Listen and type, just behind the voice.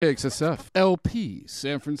KXSF LP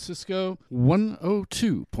San Francisco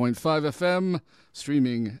 102.5 FM,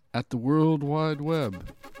 streaming at the World Wide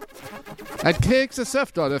Web at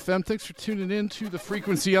KXSF.FM. Thanks for tuning in to the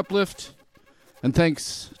Frequency Uplift, and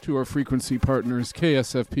thanks to our frequency partners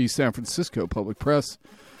KSFP San Francisco Public Press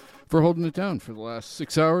for holding it down for the last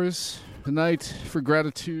 6 hours tonight, for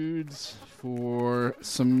gratitudes, for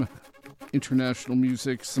some international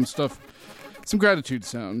music, some stuff, some gratitude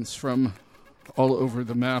sounds from all over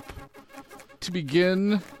the map. To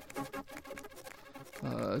begin,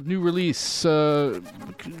 new release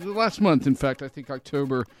last month, in fact, I think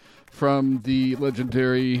October, from the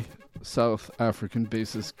legendary South African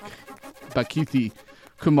bassist Bakithi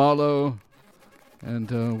Kumalo, and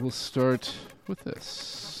we'll start with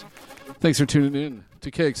this. Thanks for tuning in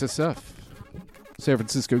to KXSF, San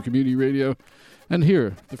Francisco Community Radio, and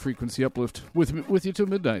here, the Frequency Uplift, with you till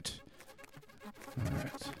midnight. All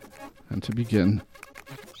right. And to begin,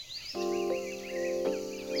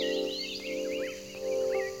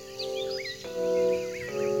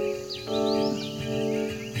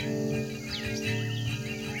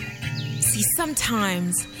 see,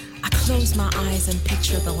 sometimes I close my eyes and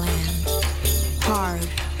picture the land. Hard,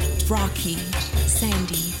 rocky,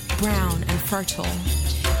 sandy, brown, and fertile.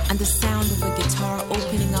 And the sound of a guitar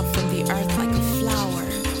opening up from the earth like a flower.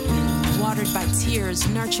 Watered by tears,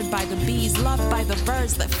 nurtured by the bees, loved by the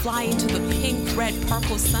birds that fly into the pink, red,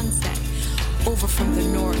 purple sunset. Over from the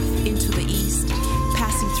north into the east,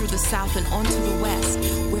 passing through the south and onto the west,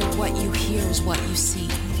 where what you hear is what you see.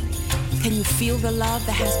 Can you feel the love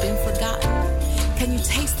that has been forgotten? Can you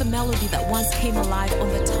taste the melody that once came alive on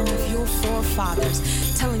the tongue of your forefathers,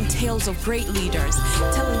 telling tales of great leaders,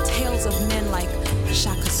 telling tales of men like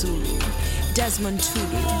Shaka Zulu, Desmond Tutu,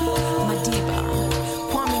 Madiba,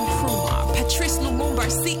 Kwame Nkrumah, Patrice Lumumba?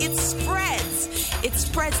 See, it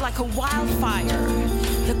spreads like a wildfire.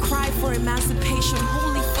 The cry for emancipation,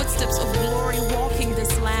 holy footsteps of glory walking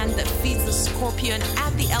this land that feeds the scorpion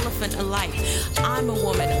and the elephant alike. I'm a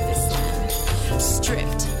woman of this land,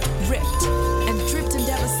 stripped, ripped, and dripped in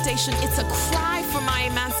devastation. It's a cry for my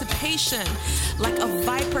emancipation. Like a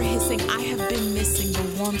viper hissing, I have been missing the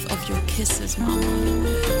warmth of your kisses, Mama.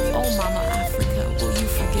 Oh, Mama Africa, will you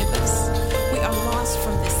forgive us? We are lost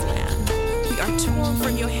from this land. We are torn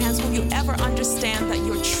from your hands. Will you ever understand that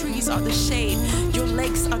your trees are the shade, your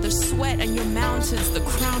lakes are the sweat, and your mountains the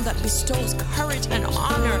crown that bestows courage and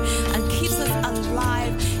honor and keeps us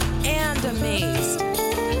alive and amazed?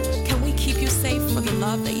 Can we keep you safe for the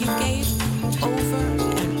love that you gave over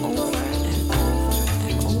and over and over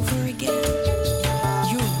and over again?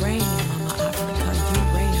 You reign, Mama Africa, you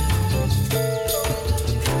reign.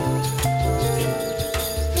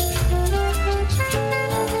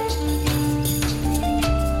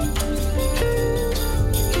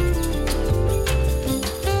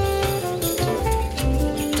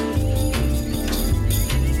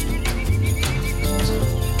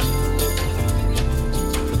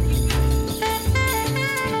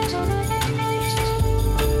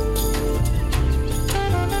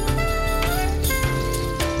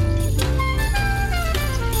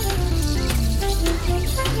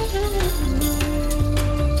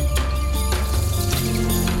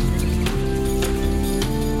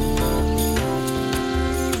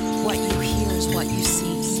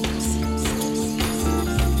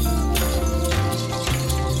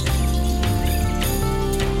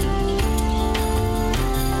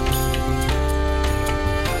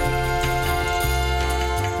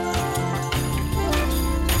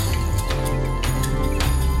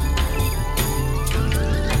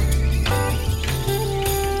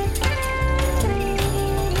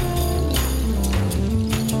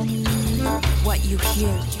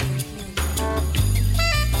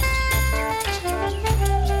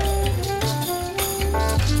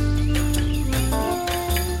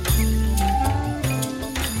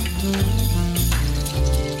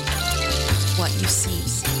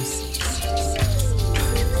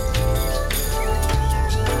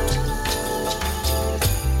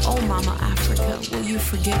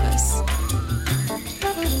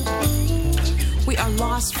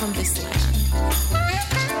 From this land.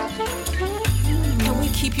 Can we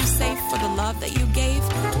keep you safe for the love that you gave?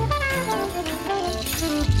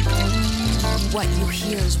 What you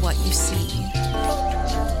hear is what you see.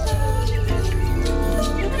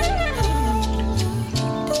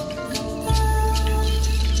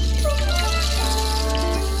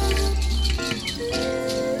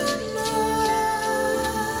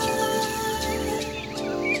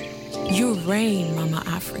 You reign, Mama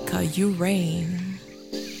Africa, you reign.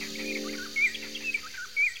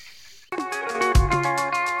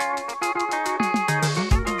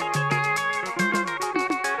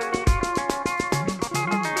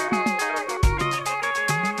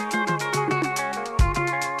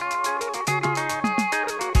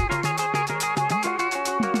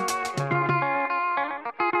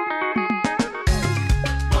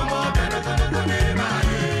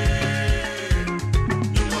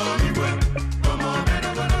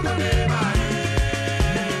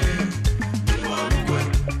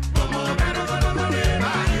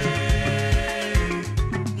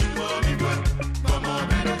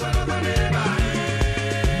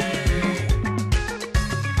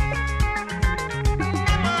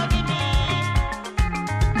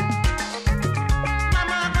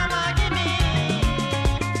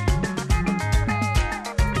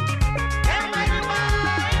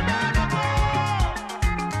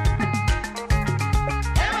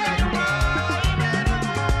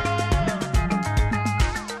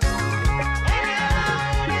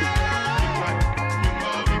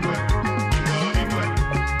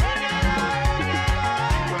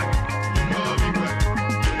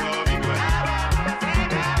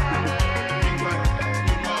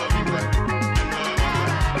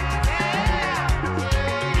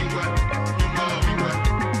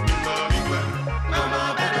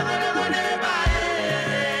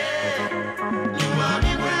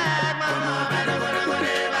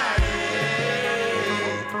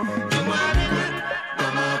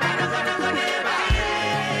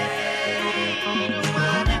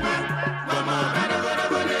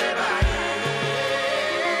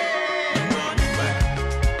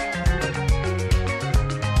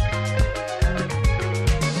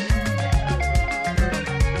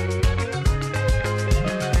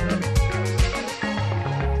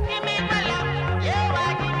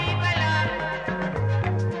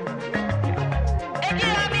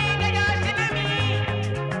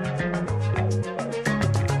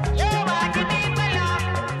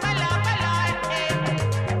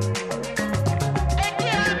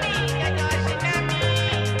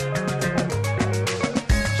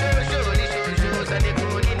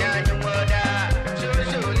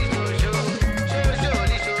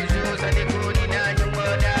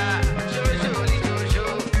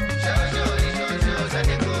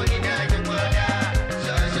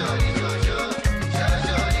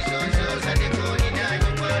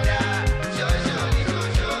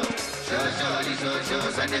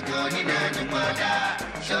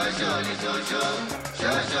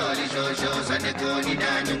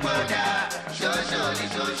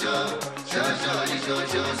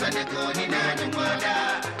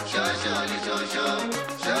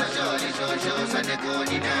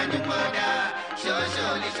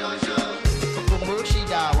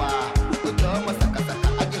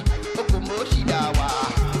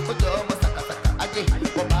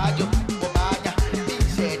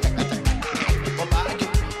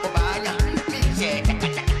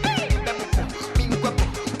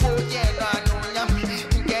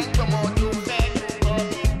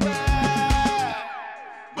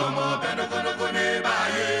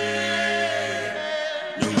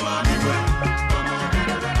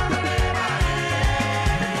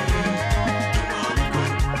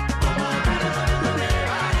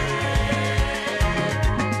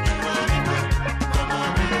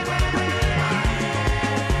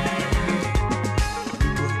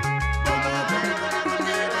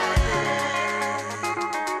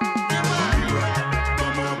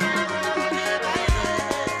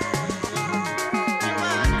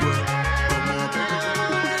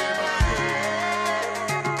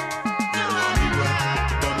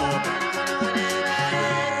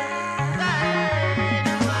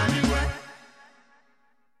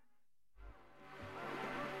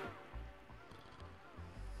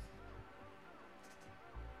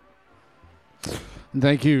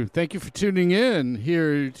 Thank you. Thank you for tuning in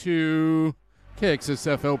here to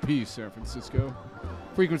KXSFLP San Francisco.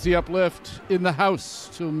 Frequency Uplift in the house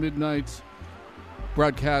till midnight.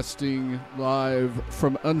 Broadcasting live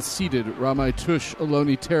from unceded Ramaytush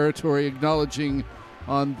Ohlone territory, acknowledging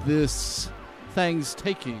on this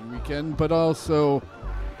Thanksgiving weekend, but also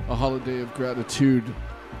a holiday of gratitude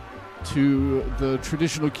to the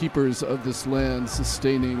traditional keepers of this land,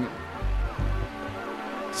 sustaining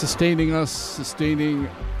us, sustaining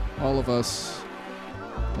all of us,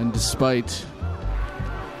 and despite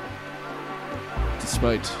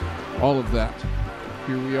all of that,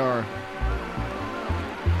 here we are,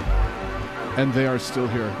 and they are still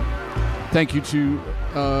here. Thank you to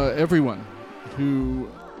everyone who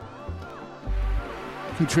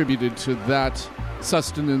contributed to that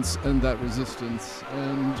sustenance and that resistance.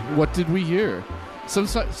 And what did we hear? Some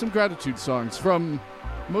gratitude songs from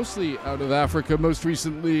mostly out of Africa, most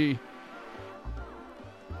recently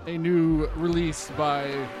a new release by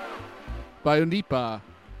Onipa,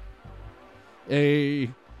 a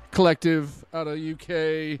collective out of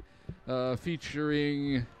UK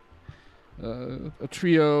featuring a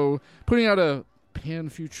trio, putting out a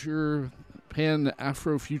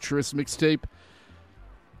pan-Afro-futurist mixtape,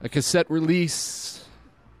 a cassette release.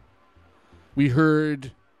 We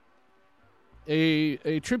heard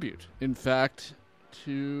a tribute, in fact,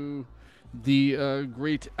 to the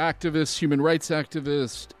great activist, human rights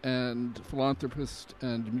activist, and philanthropist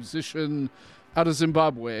and musician out of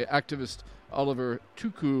Zimbabwe, activist Oliver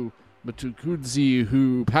Tuku Mtukudzi,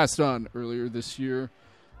 who passed on earlier this year.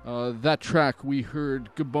 That track we heard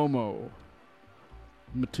Gabomo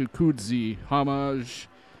Mtukudzi, homage,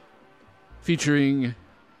 featuring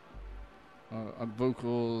on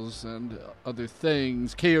vocals and other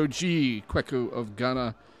things, KOG, Kweku of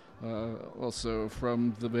Ghana, also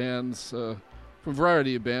from the bands, from a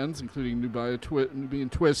variety of bands, including Nubian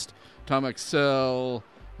Twist, Tom XL,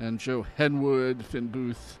 and Joe Henwood, Finn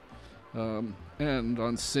Booth, and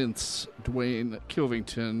on synths, Dwayne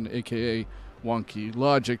Kilvington, a.k.a. Wonky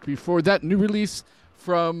Logic. Before that, new release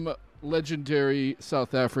from legendary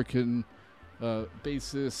South African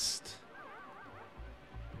bassist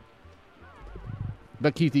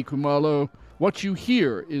Bakithi Kumalo. What you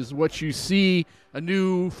hear is what you see. A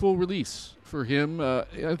new full release for him, I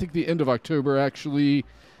think the end of October, actually,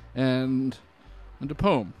 and a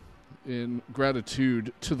poem in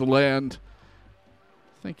gratitude to the land.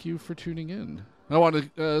 Thank you for tuning in. I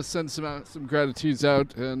want to send some gratitudes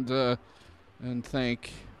out and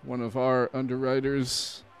thank one of our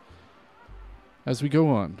underwriters as we go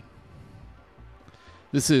on.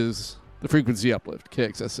 This is the Frequency Uplift,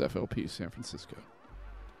 KXSFLP San Francisco.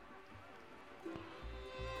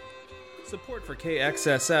 Support for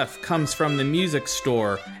KXSF comes from the Music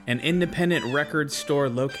Store, an independent record store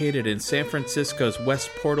located in San Francisco's West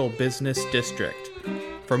Portal Business District.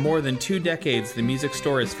 For more than 2 decades, the Music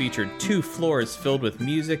Store has featured 2 floors filled with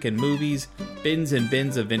music and movies, bins and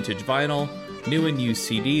bins of vintage vinyl, new and used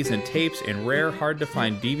CDs and tapes, and rare,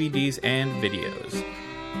 hard-to-find DVDs and videos.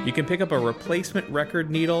 You can pick up a replacement record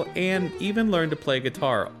needle and even learn to play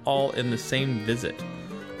guitar, all in the same visit.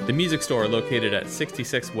 The Music Store, located at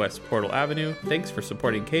 66 West Portal Avenue. Thanks for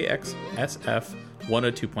supporting KXSF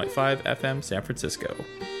 102.5 FM San Francisco.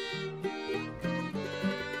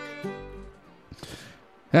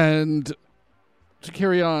 And to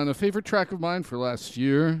carry on, a favorite track of mine for last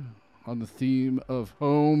year on the theme of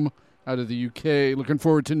home out of the UK. Looking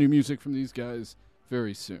forward to new music from these guys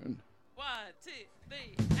very soon. 1, 2, 3,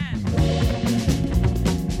 and...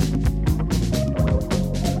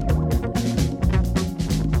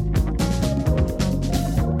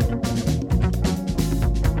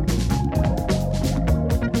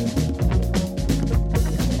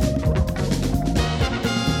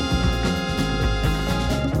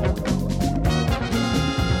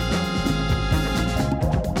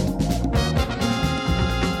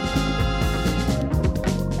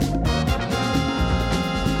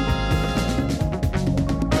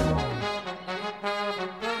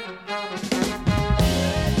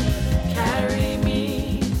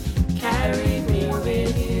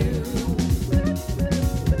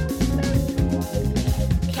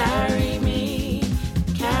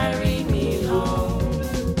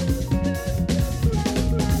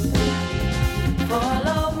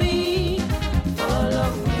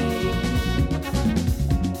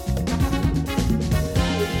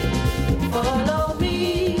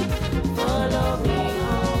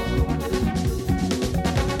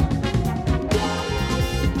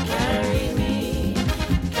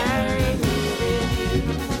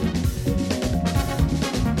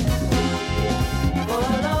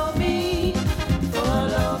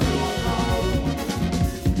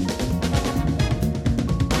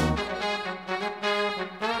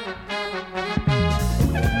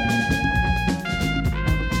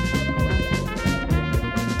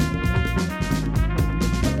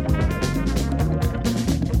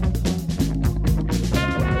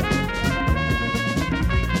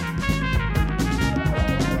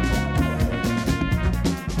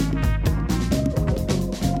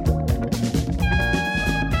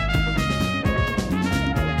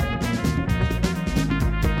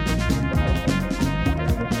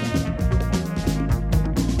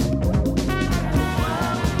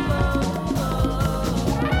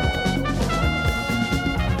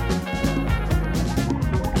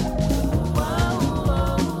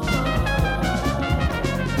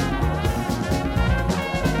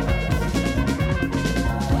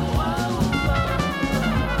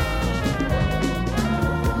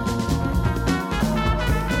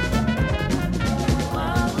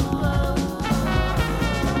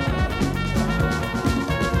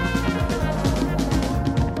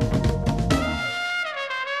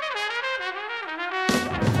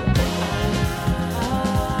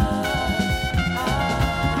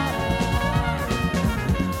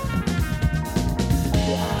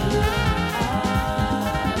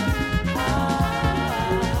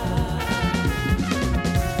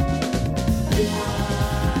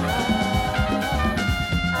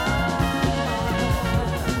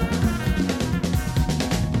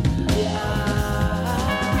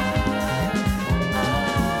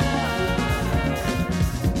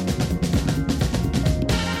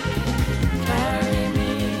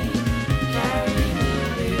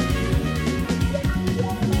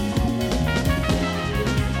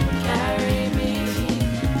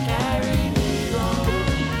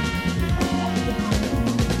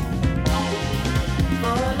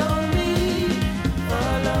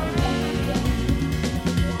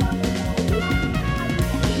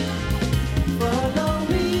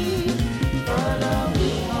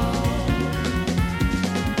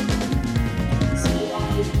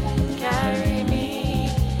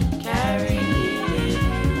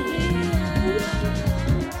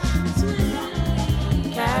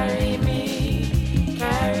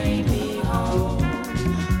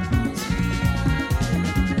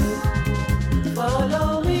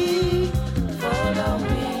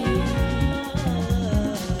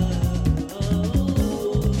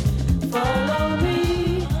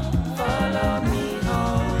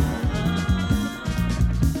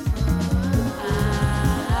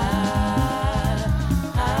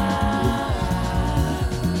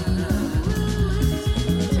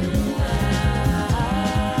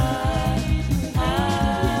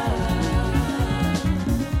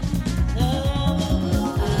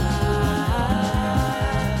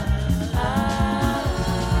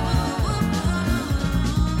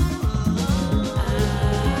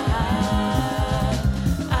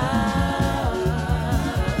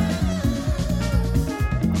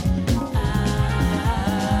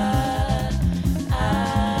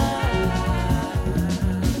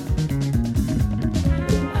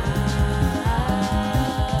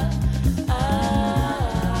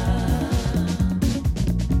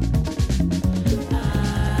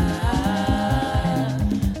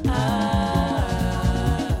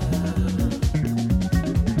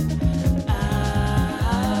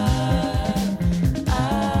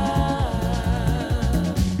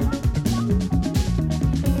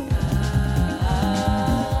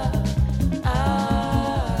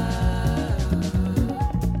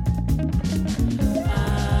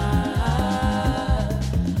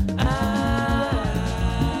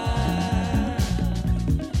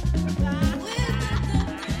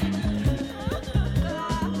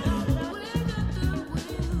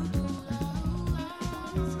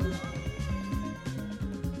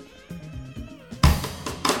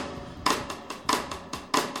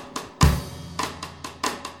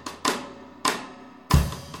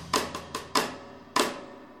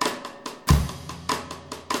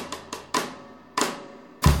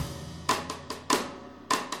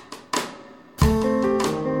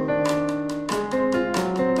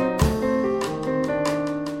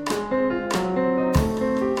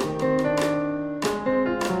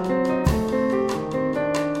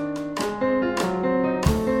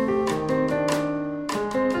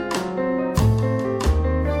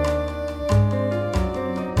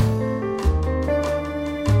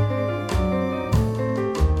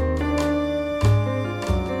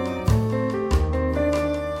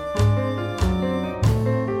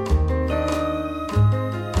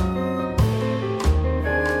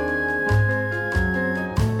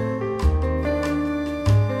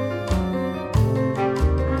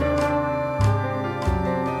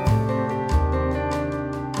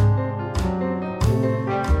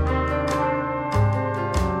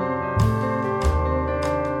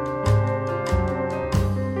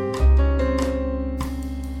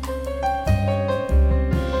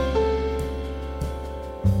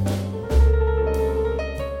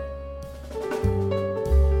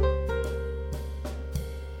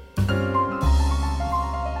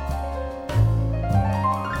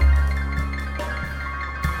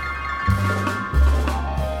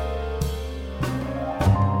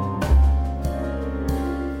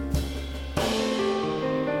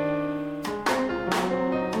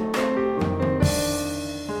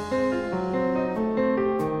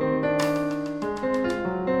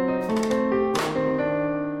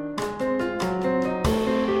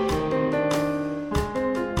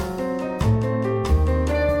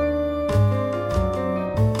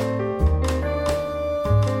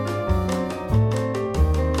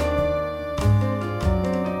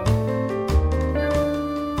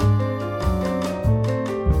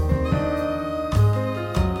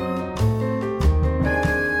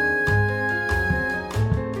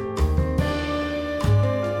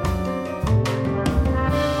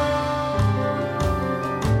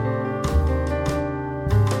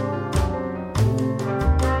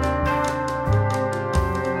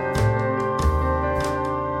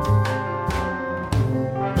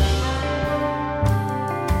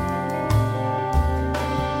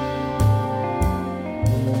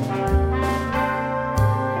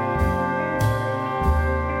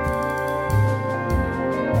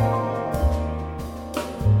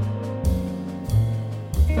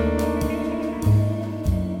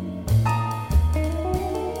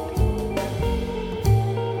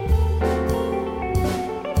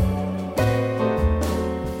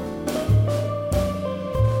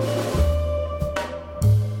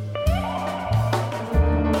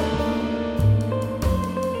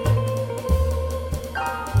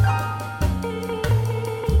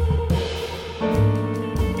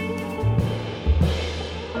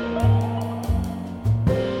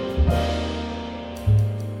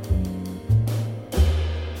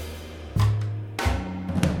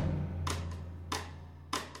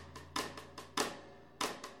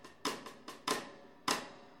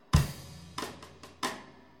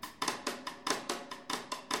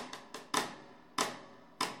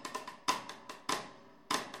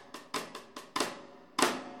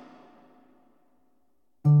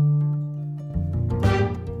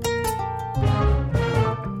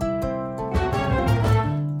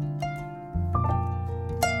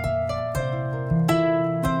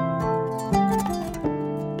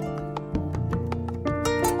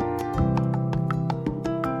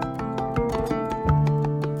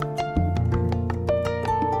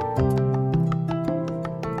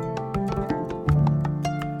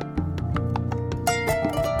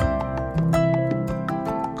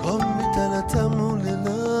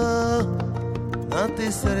 Nate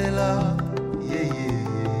sarela, yeah, yeah.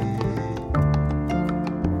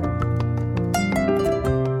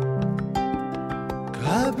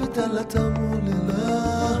 Kapitala tamulela,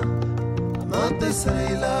 nate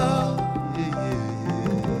sarela, yeah,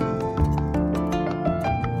 yeah.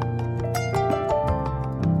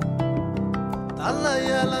 Tala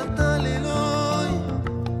yala taliloy,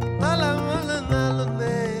 tala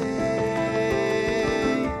malanalone.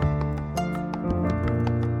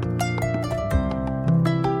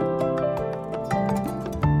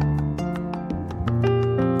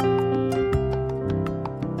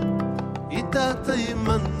 Itata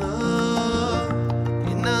imana,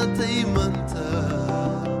 inata imanta.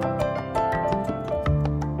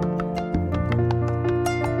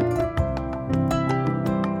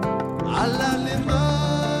 Alale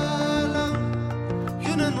mala,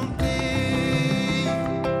 yuna nunti.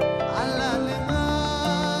 Alale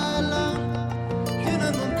mala, yuna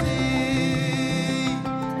nunti.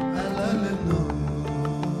 Alale no.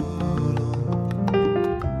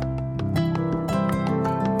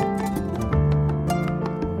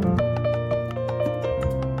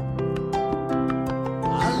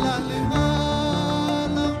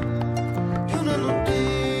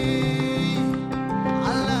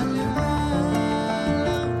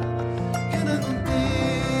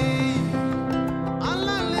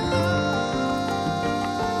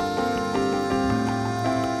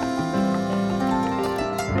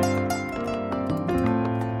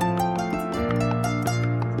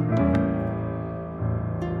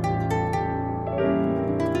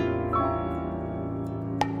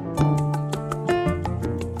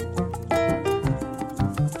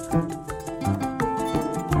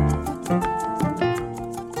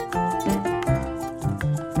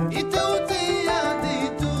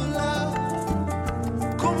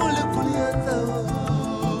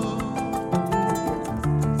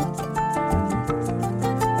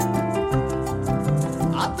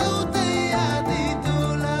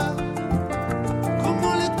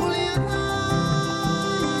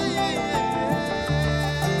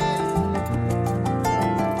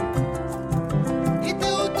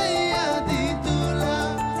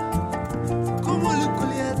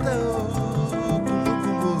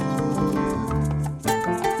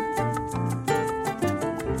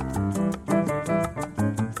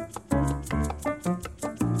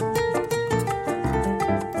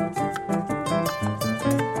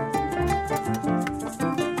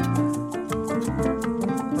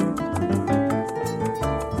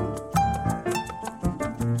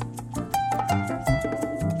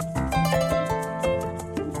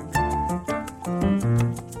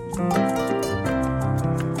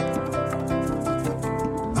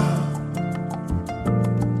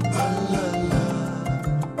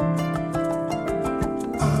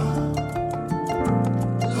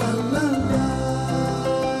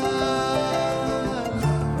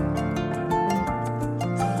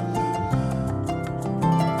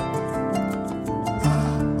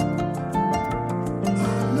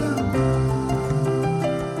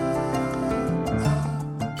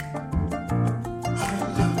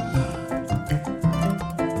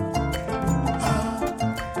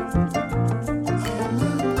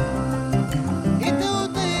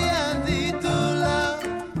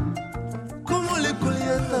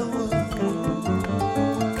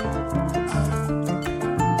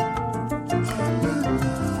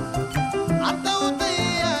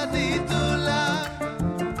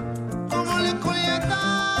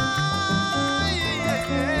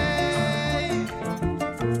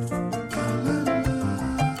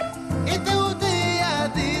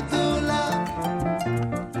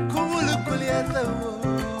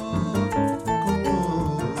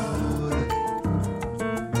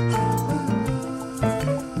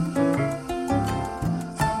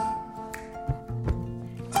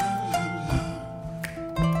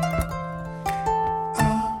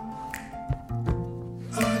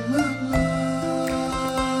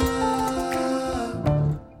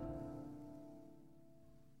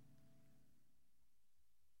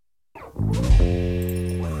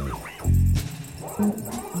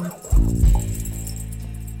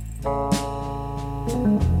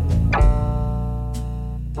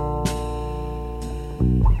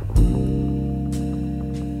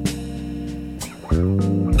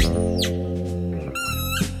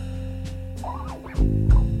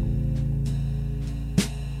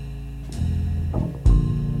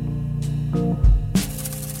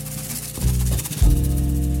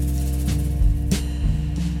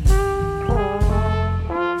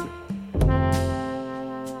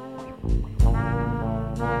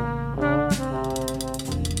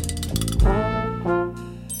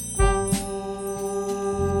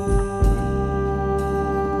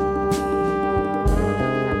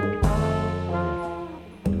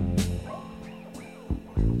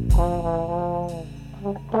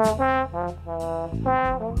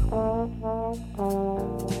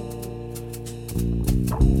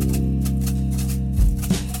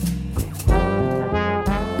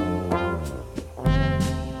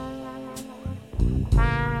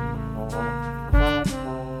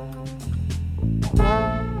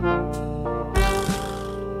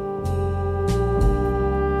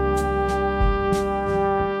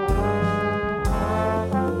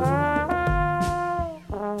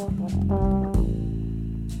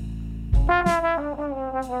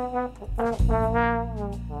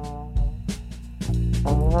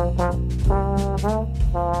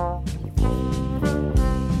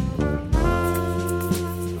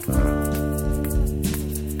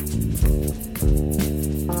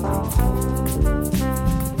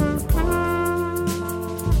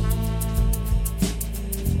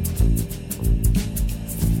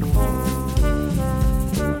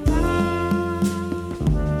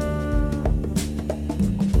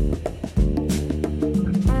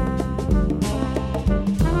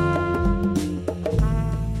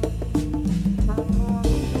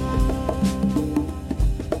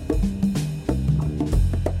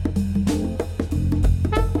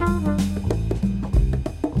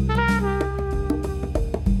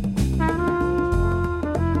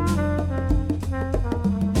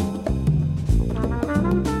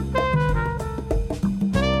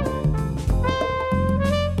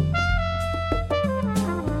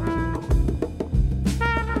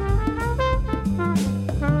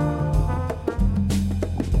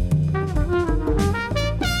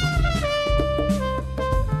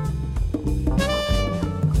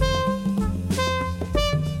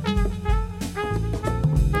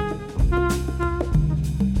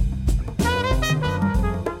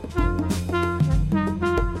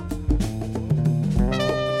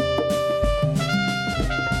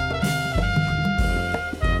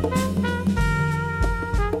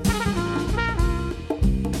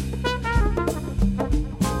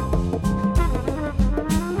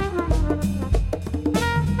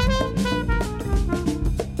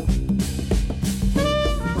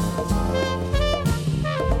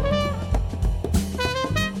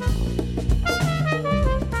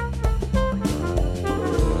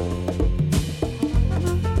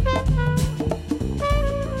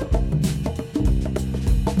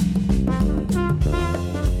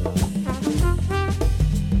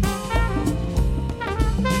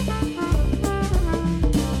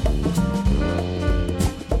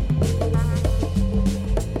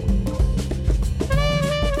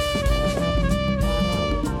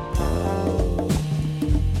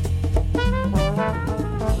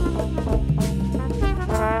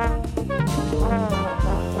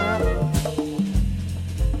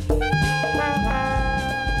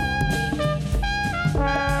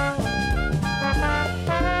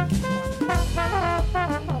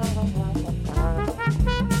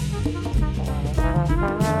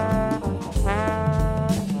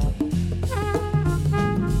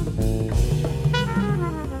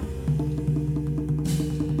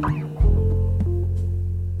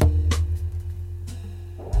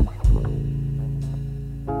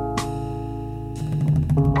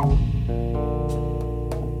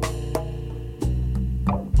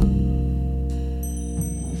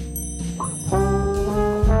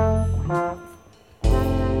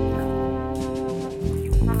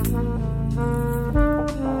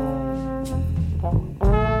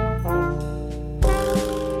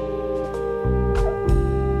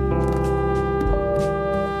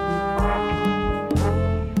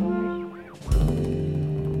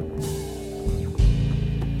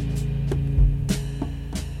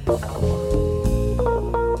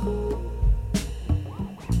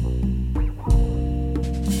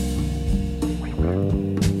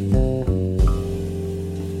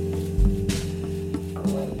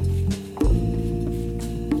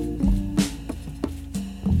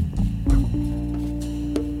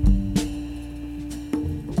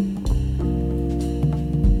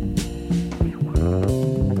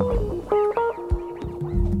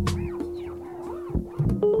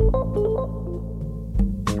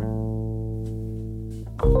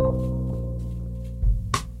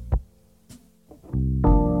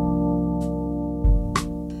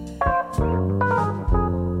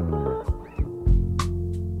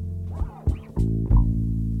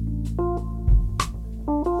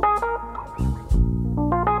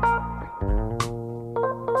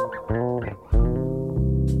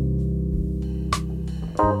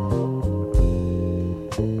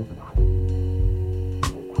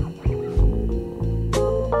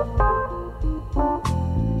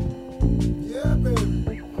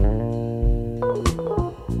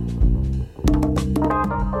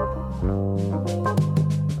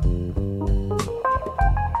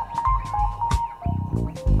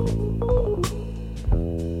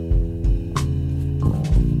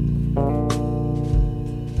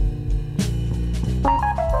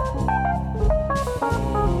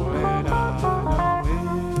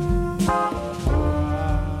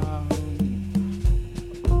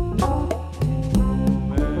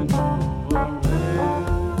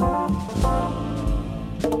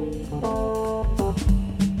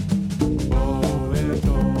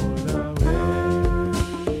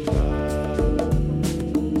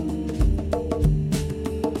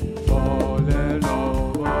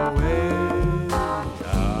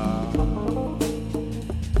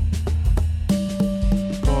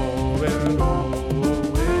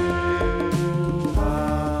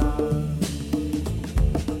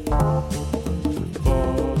 Fall it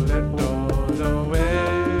all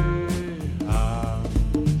away. Ah.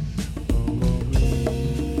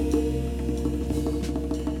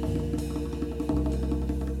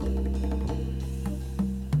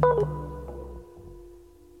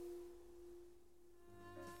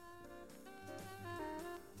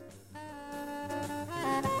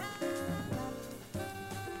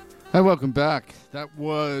 Hi, welcome back. That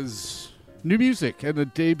was new music and a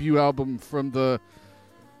debut album from the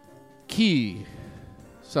key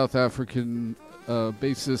South African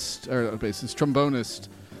trombonist,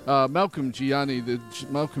 Malcolm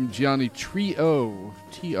Jiyane Tree-O,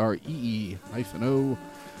 Tree-O.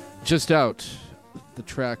 Just out the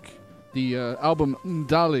track, the album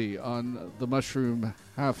Ndali on the Mushroom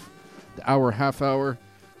half hour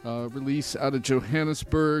release out of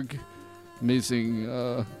Johannesburg.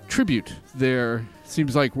 Amazing tribute there.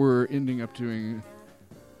 Seems like we're ending up doing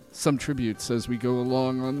some tributes as we go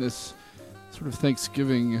along on this sort of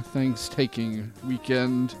thanks-taking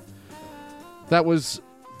weekend. That was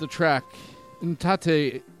the track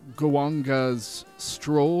Ntate Gowanga's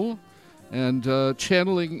Stroll, and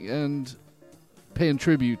channeling and paying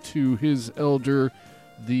tribute to his elder,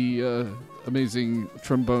 the amazing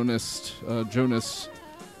trombonist Jonas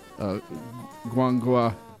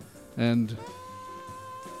Gwangwa, and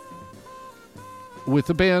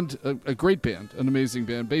with a band, a great band, an amazing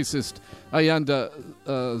band, bassist Ayanda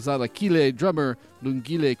Zalakile, drummer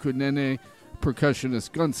Lungile Kunene,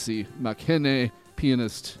 percussionist Gonsi Makhene,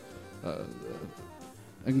 pianist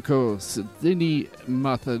Nko Sidini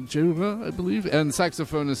Mathajura, I believe, and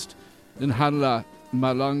saxophonist Nhanla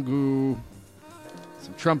Malangu,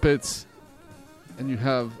 some trumpets, and you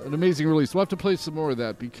have an amazing release. We'll have to play some more of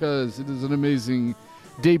that because it is an amazing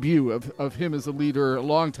debut of him as a leader, a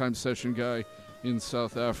longtime session guy in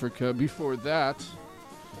South Africa. Before that,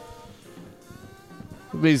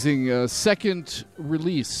 amazing second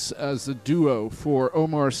release as a duo for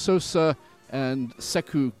Omar Sosa and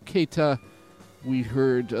Sekou Keita. We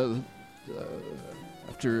heard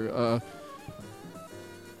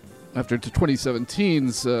after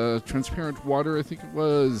 2017's Transparent Water, I think it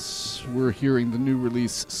was, we're hearing the new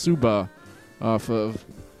release Suba off of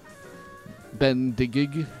Ben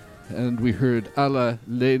Digig, and we heard Ala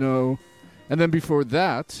Leno. And then before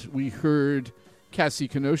that, we heard Cassie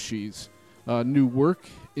Kenoshi's new work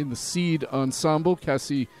in the Seed Ensemble.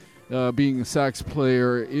 Cassie being a sax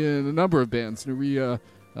player in a number of bands, Naria,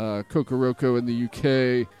 Kokoroko in the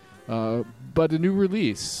UK, but a new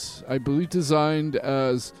release, I believe designed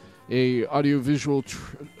as a audiovisual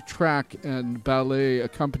track and ballet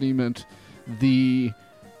accompaniment. The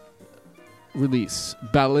release,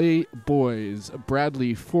 Ballet Boys,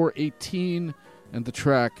 Bradley 418, and the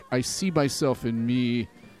track I See Myself in Me.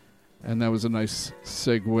 And that was a nice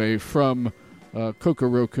segue from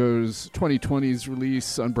Kokoroko's 2020's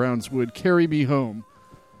release on Brownswood, Carry Me Home.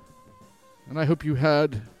 And I hope you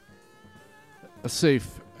had a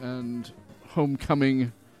safe and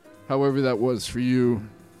homecoming, however that was for you,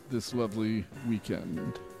 this lovely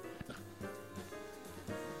weekend.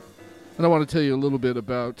 And I want to tell you a little bit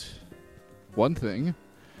about one thing.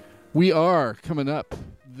 We are coming up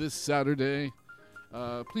this Saturday.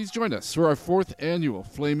 Please join us for our 4th annual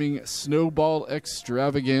Flaming Snowball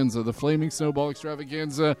Extravaganza. The Flaming Snowball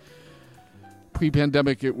Extravaganza,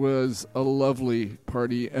 pre-pandemic, it was a lovely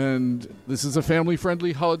party, and this is a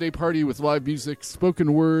family-friendly holiday party with live music,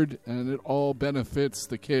 spoken word, and it all benefits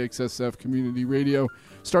the KXSF Community Radio,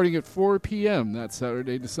 starting at 4 p.m. that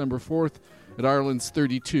Saturday, December 4th, at Ireland's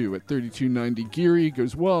 32 at 3290 Geary.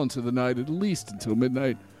 Goes well into the night, at least until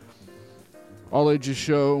midnight. All ages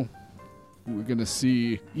show. We're going to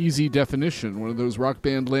see Easy Definition, one of those rock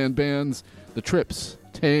band land bands, The Trips,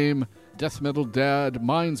 Tame, Death Metal Dad,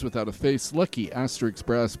 Minds Without a Face, Lucky Asterix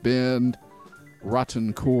Brass Band,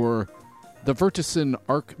 Rotten Core, The Vertison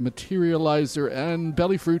Arc Materializer, and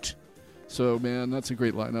Bellyfruit. So, man, that's a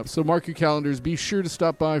great lineup. So mark your calendars. Be sure to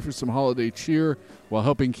stop by for some holiday cheer while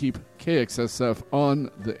helping keep KXSF on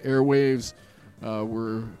the airwaves.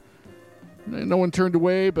 We're no one turned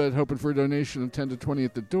away, but hoping for a donation of 10 to 20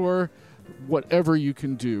 at the door. Whatever you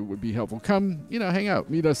can do would be helpful. Come, hang out.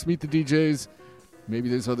 Meet us, meet the DJs. Maybe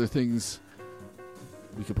there's other things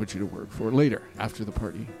we could put you to work for later, after the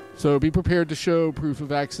party. So be prepared to show proof of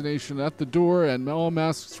vaccination at the door, and all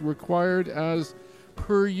masks required as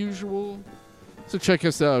per usual. So check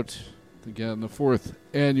us out. Again, the 4th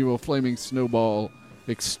annual Flaming Snowball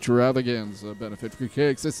Extravaganza benefit for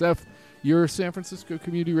KXSF, your San Francisco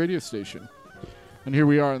community radio station. And here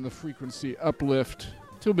we are in the Frequency Uplift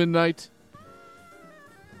till midnight.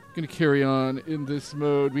 Going to carry on in this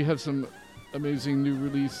mode. We have some amazing new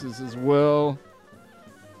releases as well.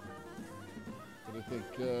 But I think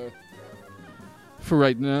for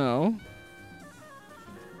right now,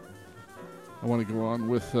 I want to go on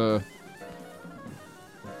with a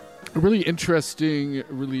really interesting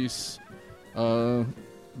release.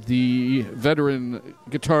 The veteran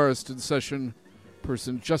guitarist and session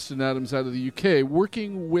person Justin Adams out of the UK,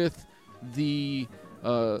 working with the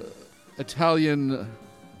Italian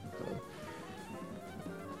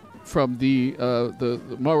from the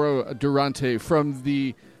Mauro Durante from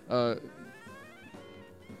the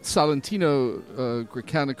Salentino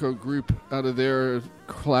Gricanico group out of their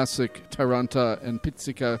classic Taranta and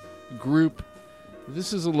Pizzica group.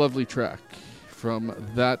 This is a lovely track from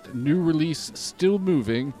that new release, Still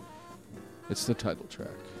Moving. It's the title track.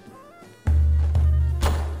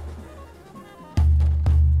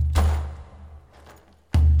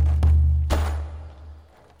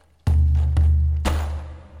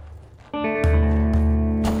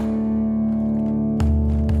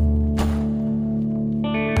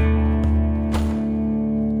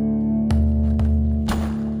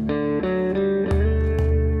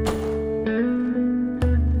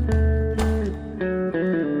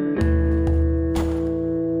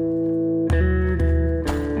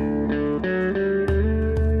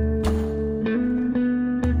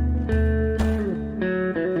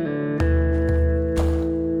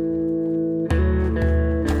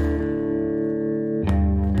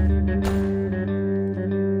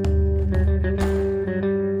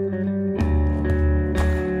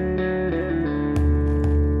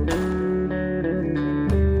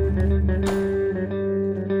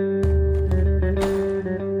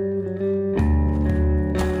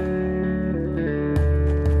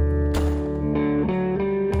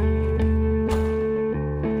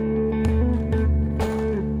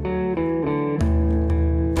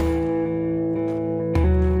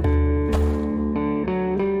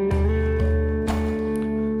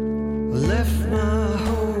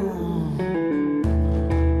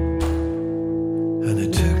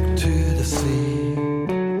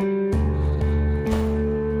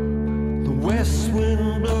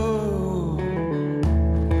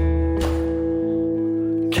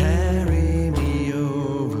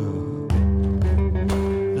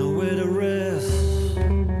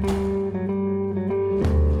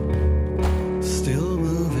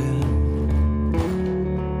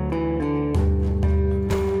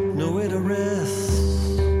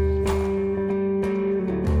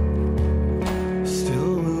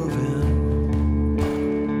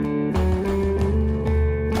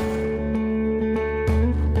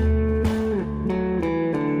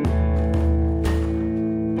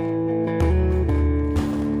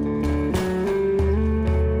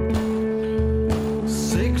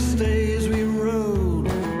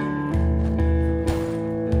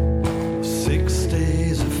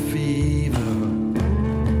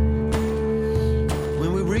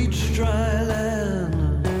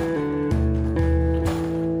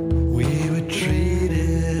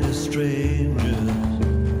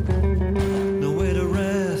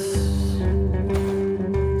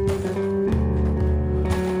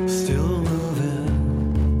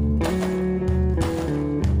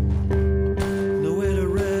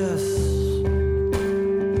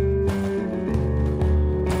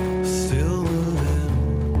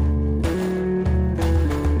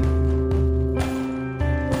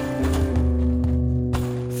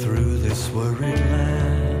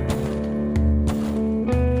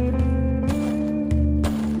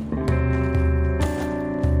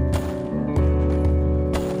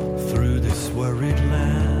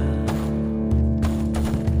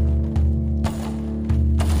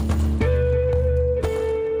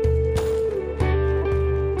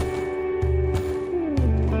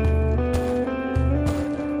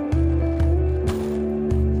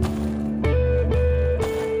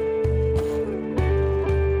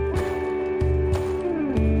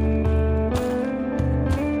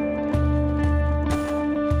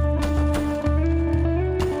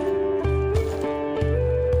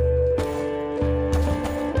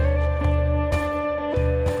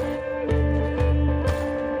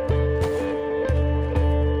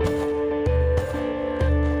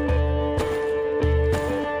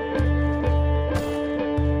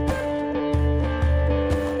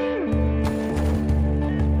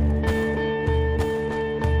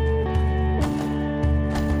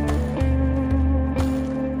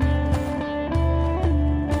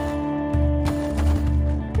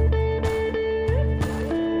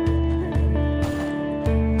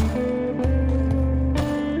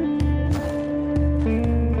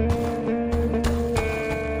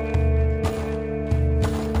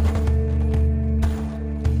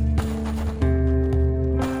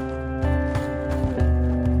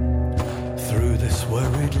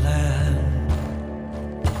 worried land.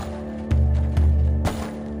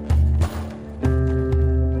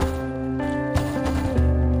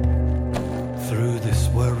 Through this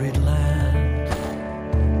worried land.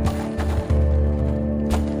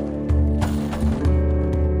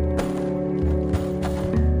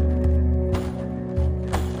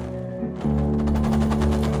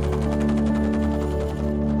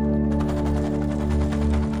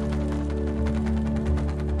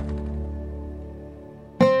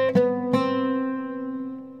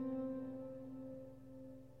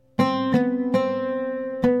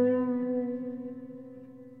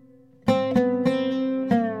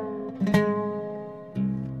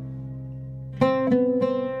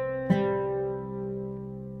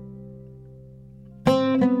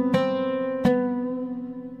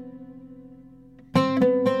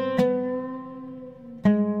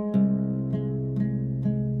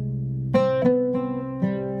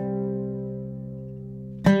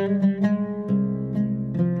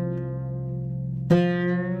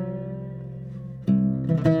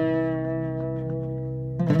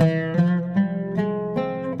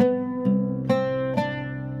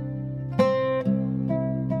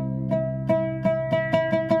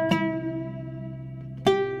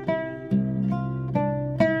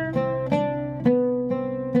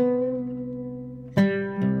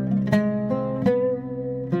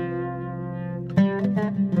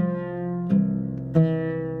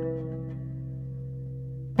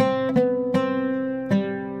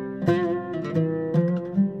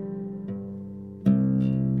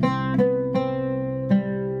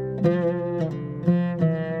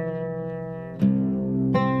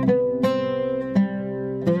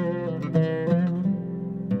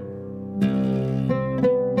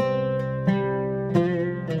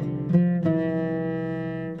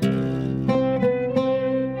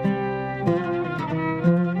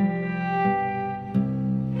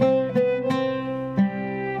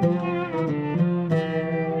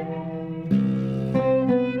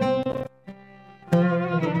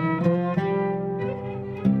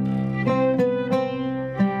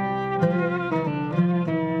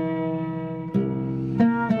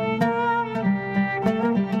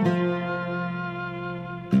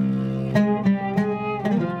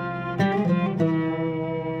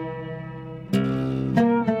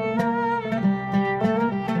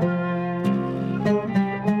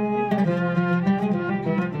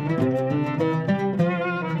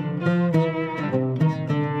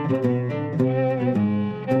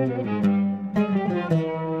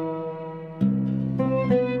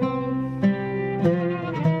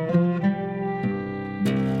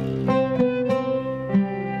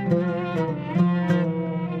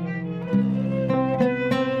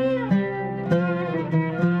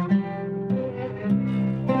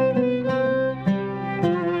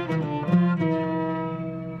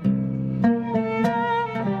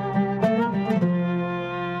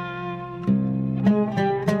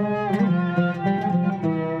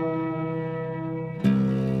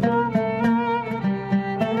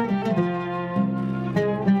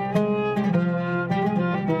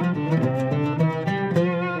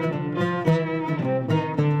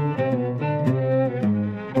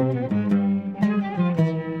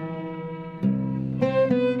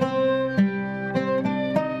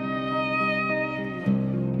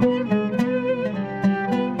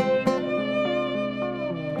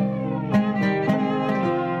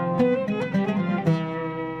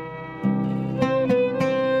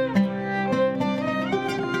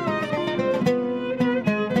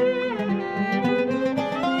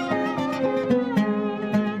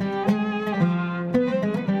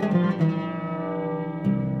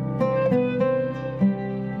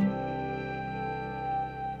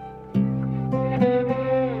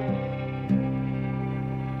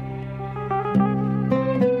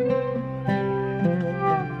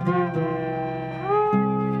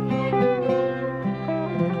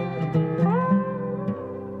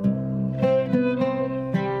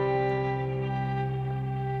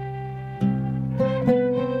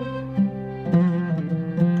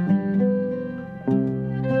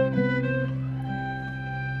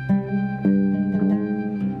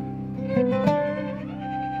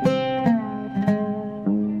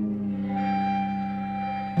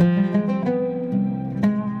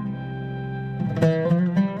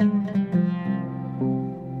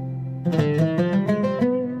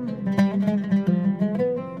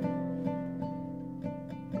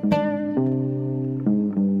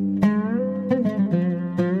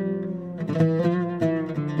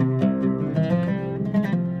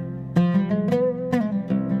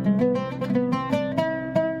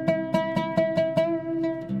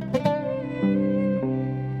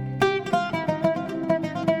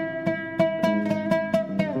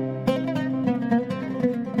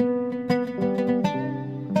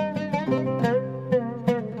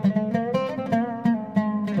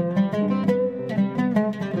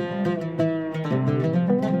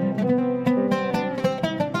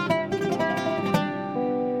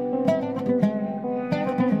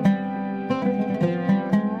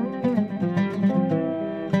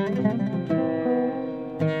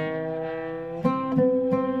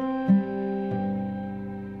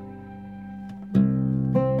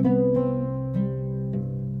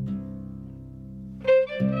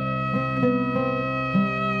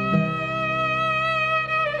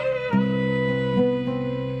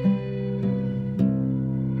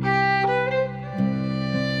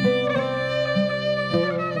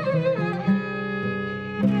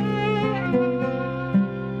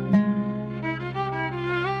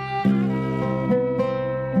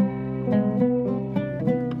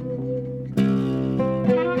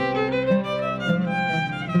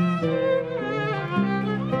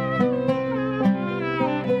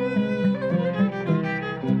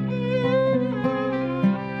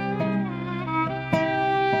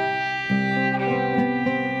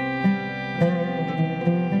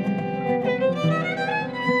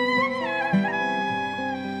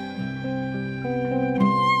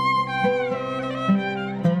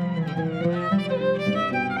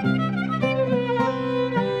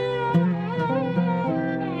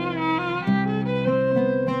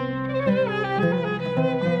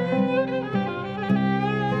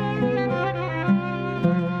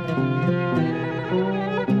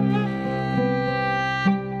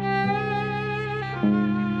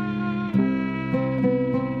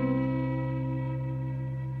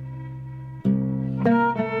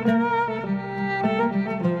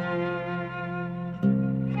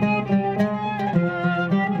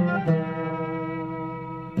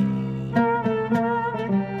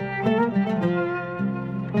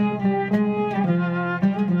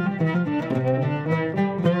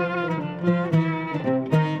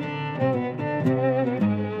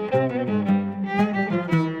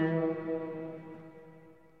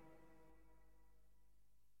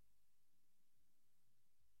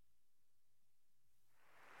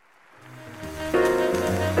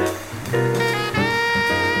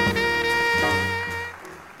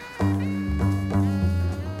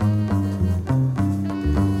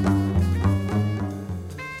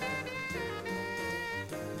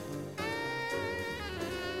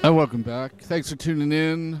 Welcome back. Thanks for tuning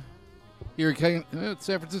in here at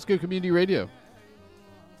San Francisco Community Radio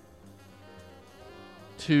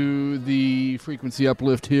to the Frequency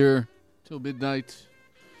Uplift here till midnight.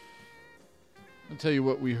 I'll tell you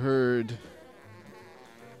what we heard.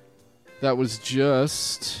 That was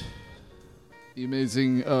just the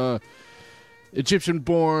amazing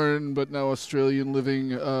Egyptian-born but now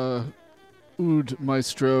Australian-living oud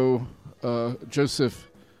maestro Joseph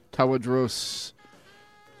Tawadros.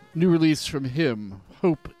 New release from him,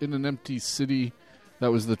 Hope in an Empty City.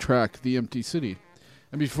 That was the track, The Empty City.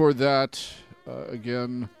 And before that,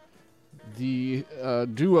 again, the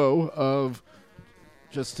duo of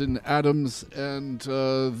Justin Adams and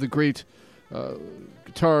the great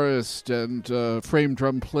guitarist and frame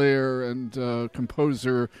drum player and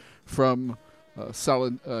composer from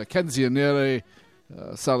Canzionere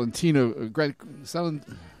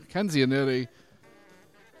Canzionere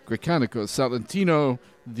Greccanico Salentino,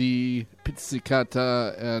 the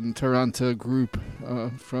Pizzicata and Taranta group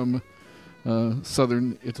from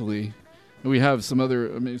southern Italy. And we have some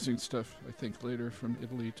other amazing stuff, I think, later from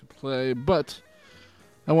Italy to play. But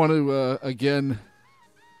I want to, again,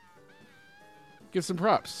 give some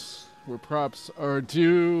props where props are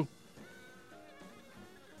due.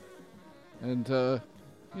 And,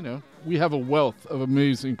 we have a wealth of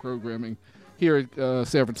amazing programming here at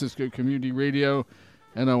San Francisco Community Radio.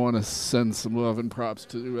 And I want to send some love and props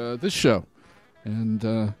to this show. And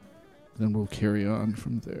then we'll carry on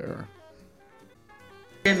from there.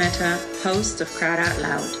 Meta, host of Crowd Out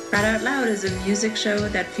Loud. Crowd Out Loud is a music show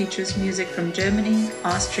that features music from Germany,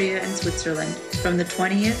 Austria, and Switzerland from the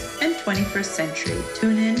 20th and 21st century.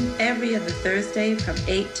 Tune in every other Thursday from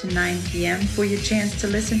 8 to 9 p.m. for your chance to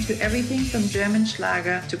listen to everything from German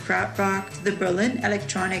Schlager to krautrock to the Berlin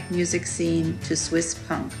electronic music scene to Swiss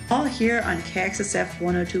punk. All here on KXSF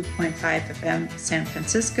 102.5 FM San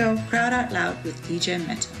Francisco. Crowd Out Loud with DJ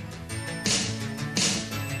Meta.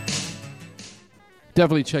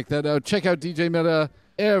 Definitely check that out. Check out DJ Meta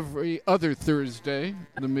every other Thursday.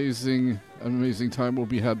 An amazing time will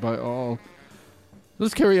be had by all.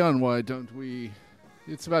 Let's carry on, why don't we?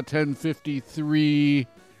 It's about 10:53.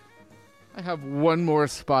 I have one more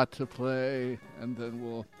spot to play, and then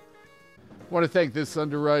we'll want to thank this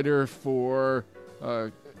underwriter for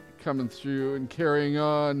coming through and carrying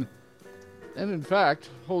on. And in fact,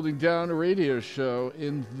 holding down a radio show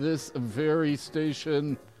in this very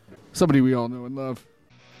station. Somebody we all know and love.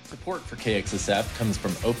 Support for KXSF comes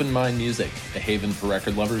from Open Mind Music, a haven for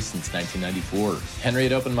record lovers since 1994. Henry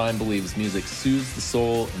at Open Mind believes music soothes the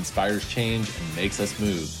soul, inspires change, and makes us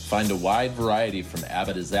move. Find a wide variety from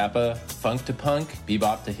ABBA to Zappa, funk to punk,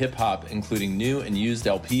 bebop to hip-hop, including new and used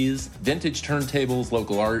LPs, vintage turntables,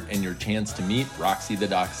 local art, and your chance to meet Roxy the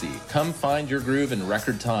Doxy. Come find your groove in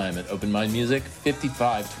record time at Open Mind Music,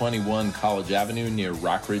 5521 College Avenue near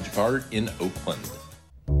Rockridge Park in Oakland.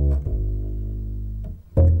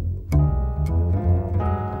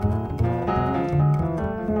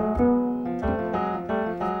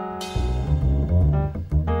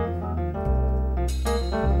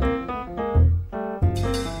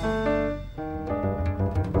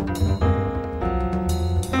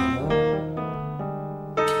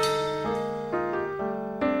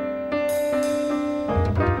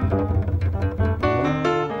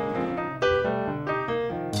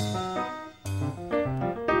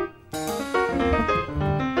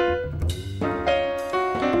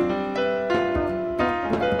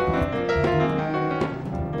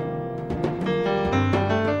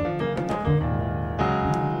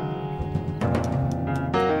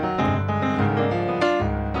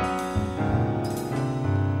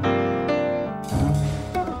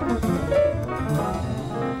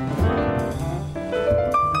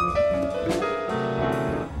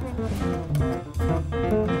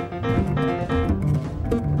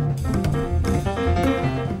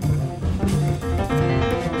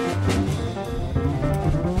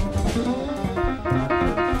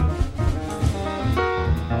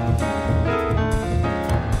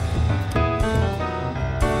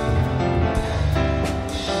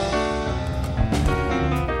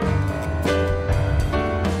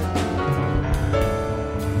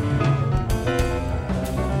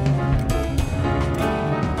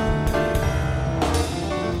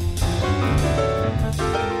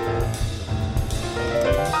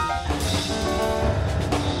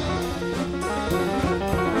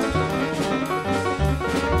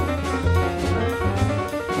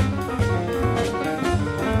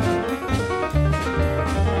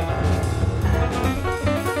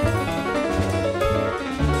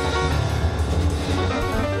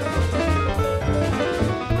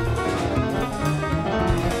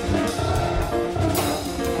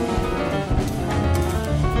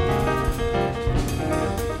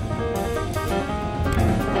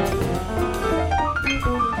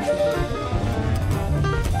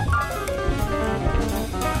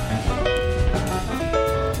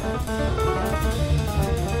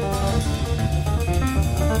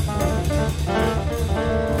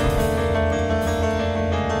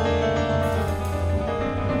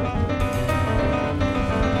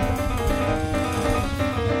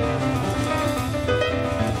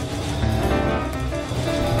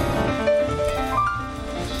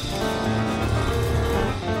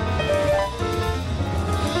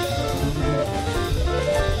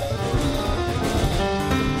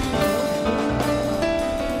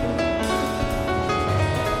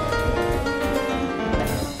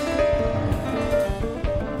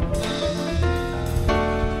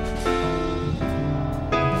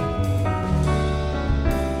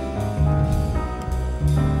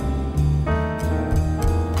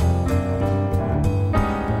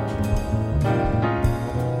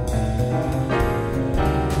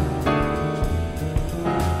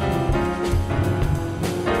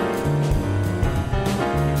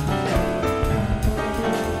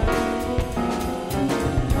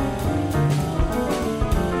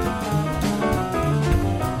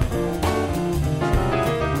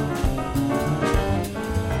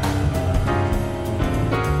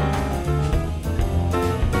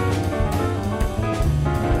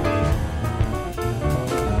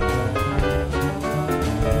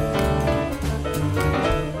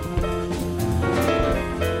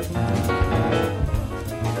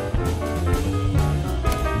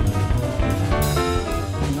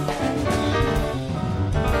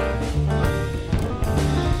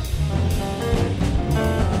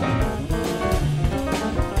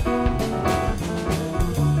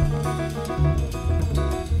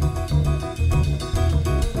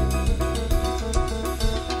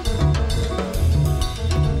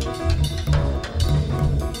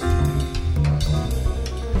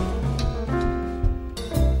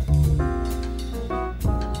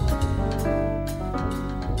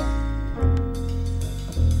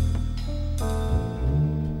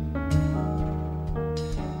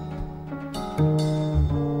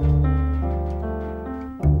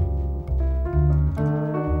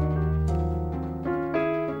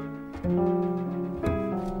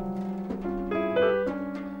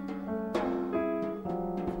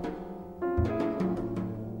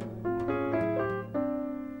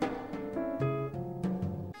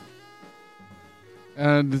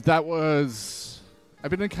 And that was... I've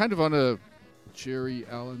been kind of on a Jerry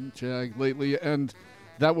Allen jag lately, and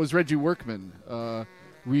that was Reggie Workman. A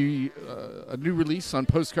new release on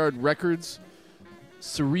Postcard Records,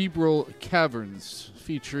 Cerebral Caverns,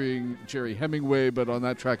 featuring Jerry Hemingway, but on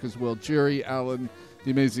that track as well, Jerry Allen, the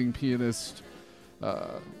amazing pianist.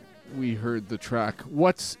 We heard the track,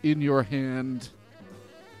 What's in Your Hand?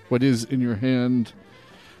 What is in your hand?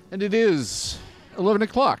 And it is 11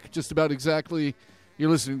 o'clock, just about exactly. You're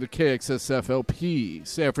listening to KXSF LP,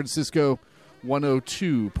 San Francisco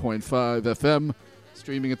 102.5 FM,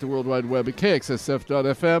 streaming at the World Wide Web at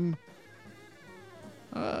kxsf.fm.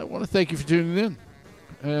 I want to thank you for tuning in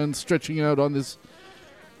and stretching out on this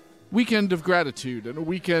weekend of gratitude and a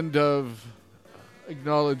weekend of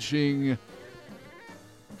acknowledging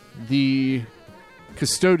the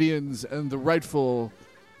custodians and the rightful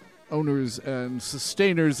owners and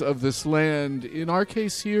sustainers of this land. In our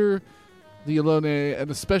case here, the Ohlone, and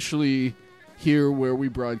especially here where we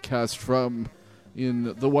broadcast from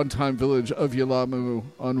in the one-time village of Yelamu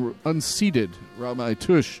on unceded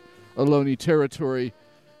Ramaytush Ohlone territory.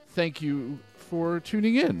 Thank you for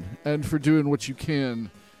tuning in and for doing what you can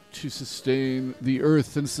to sustain the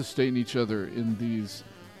earth and sustain each other in these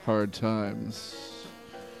hard times.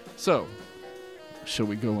 So, shall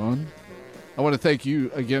we go on? I want to thank you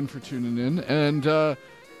again for tuning in, and I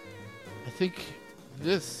think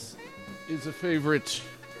this is a favorite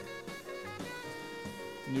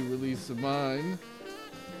new release of mine.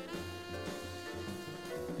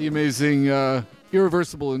 The amazing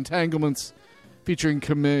Irreversible Entanglements featuring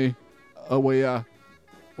Kame Awaya,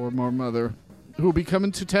 or More Mother, who will be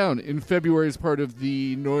coming to town in February as part of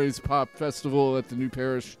the Noise Pop Festival at the New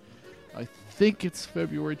Parish. I think it's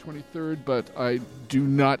February 23rd, but I do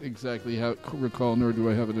not exactly recall, nor do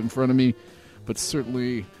I have it in front of me, but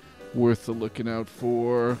certainly worth looking out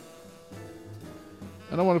for.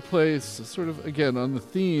 And I want to play sort of, again, on the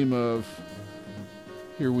theme of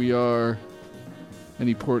Here We Are,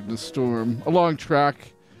 Any Port in a Storm, a long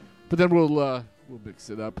track, but then we'll mix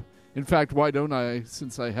it up. In fact, why don't I,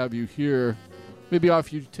 since I have you here, maybe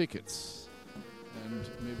offer you tickets, and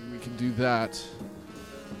maybe we can do that.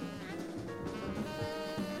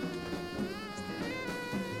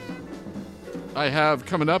 I have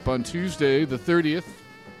coming up on Tuesday, the 30th,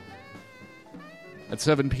 at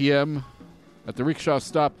 7 p.m. at the Rickshaw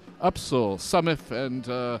Stop, Upsall, Summit, and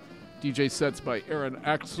DJ sets by Aaron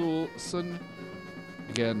Axelson.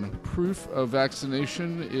 Again, proof of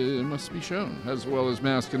vaccination must be shown, as well as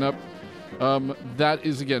masking up. That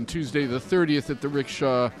is, again, Tuesday the 30th at the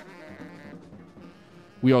Rickshaw.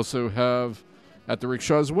 We also have at the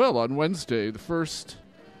Rickshaw as well on Wednesday, the 1st,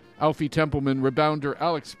 Alfie Templeman, Rebounder,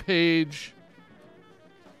 Alex Page.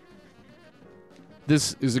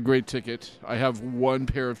 This is a great ticket. I have one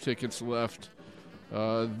pair of tickets left.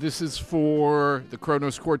 This is for the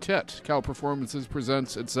Kronos Quartet. Cal Performances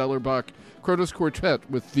presents at Zellerbach Kronos Quartet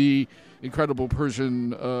with the incredible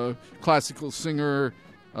Persian classical singer,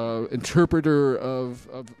 interpreter of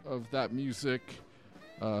that music,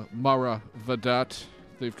 Mara Vadat.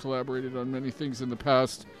 They've collaborated on many things in the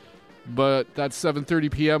past, but that's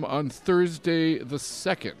 7:30 p.m. on Thursday the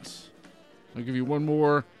 2nd. I'll give you one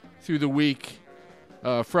more through the week.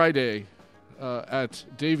 Friday at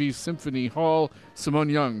Davies Symphony Hall, Simone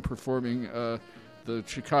Young performing the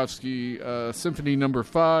Tchaikovsky Symphony No.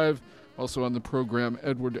 5. Also on the program,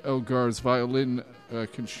 Edward Elgar's Violin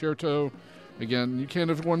Concerto. Again, you can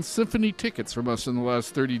have won symphony tickets from us in the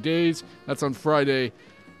last 30 days. That's on Friday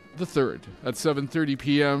the 3rd at 7:30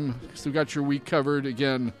 p.m. So we got your week covered.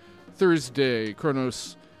 Again, Thursday,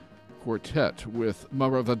 Kronos Quartet with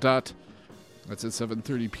Mara Vadat. That's at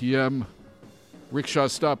 7:30 p.m. Rickshaw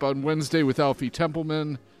Stop on Wednesday with Alfie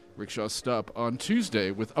Templeman. Rickshaw Stop on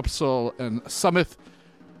Tuesday with Upsall and Summit.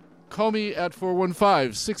 Call me at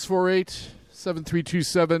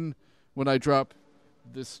 415-648-7327 when I drop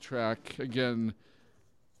this track. Again,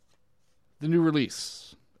 the new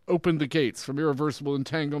release, Open the Gates from Irreversible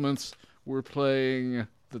Entanglements. We're playing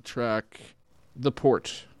the track The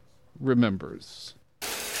Port Remembers.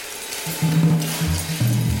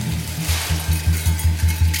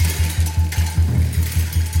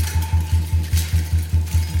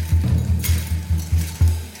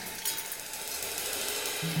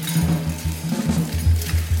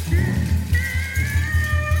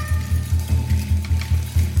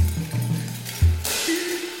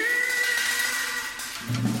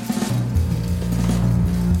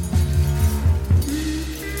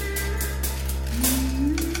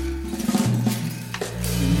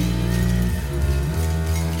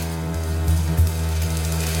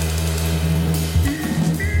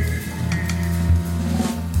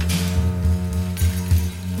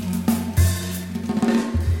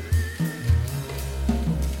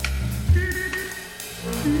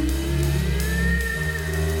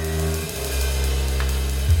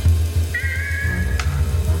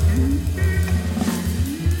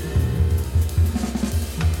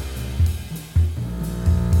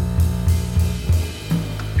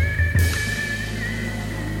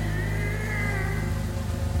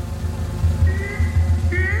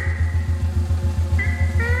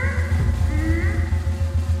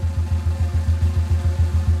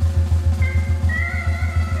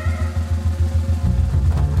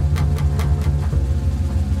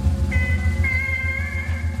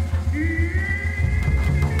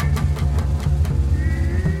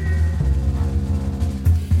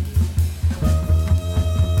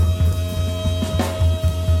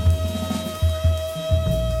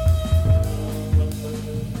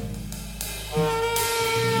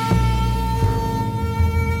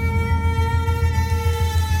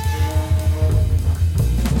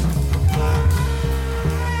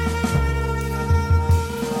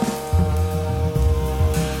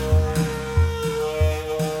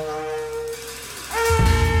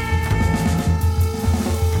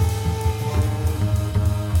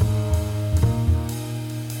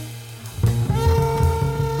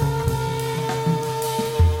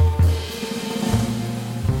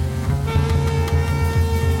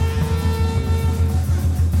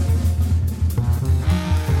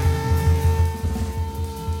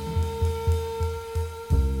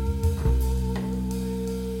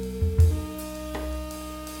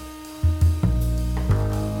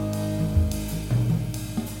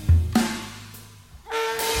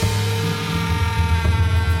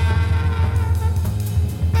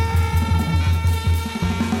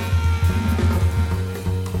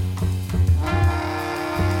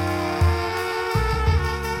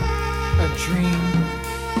 dream.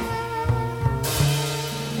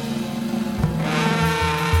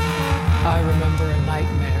 I remember a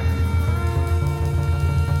nightmare.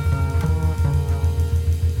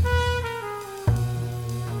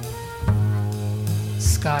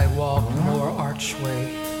 Skywalk, more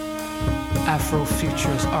archway,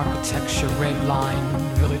 Afrofuturist architecture, red line,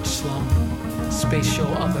 village slum, spatial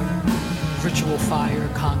other, ritual fire,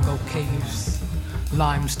 Congo caves,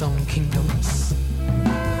 limestone kingdoms,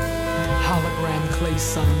 hologram clay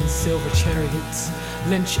suns, silver chariots,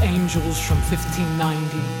 lynch angels from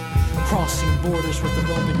 1590, crossing borders with the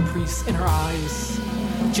Roman priests in her eyes,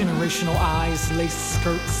 generational eyes, lace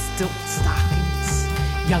skirts, stilt stockings,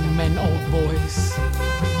 young men, old boys,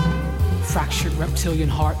 fractured reptilian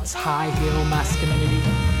hearts, high heel masculinity,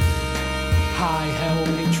 high hell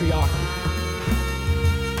matriarchy.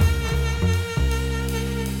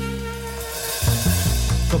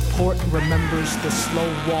 The port remembers the slow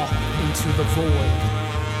walk into the void,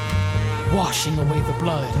 washing away the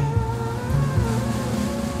blood.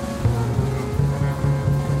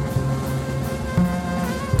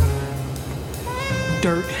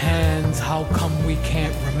 Dirt hands, how come we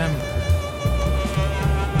can't remember?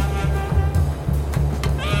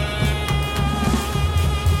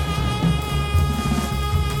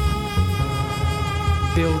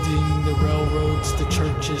 Building the railroads, the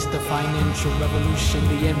churches, the financial revolution,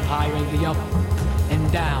 the empire, the up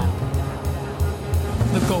and down,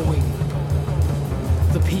 the going,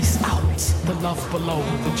 the peace out, the love below,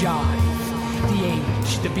 the jive, the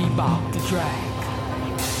age, the bebop, the drag,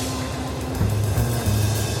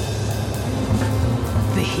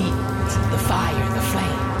 the heat, the fire, the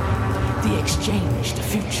flame, the exchange, the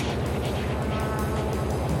future.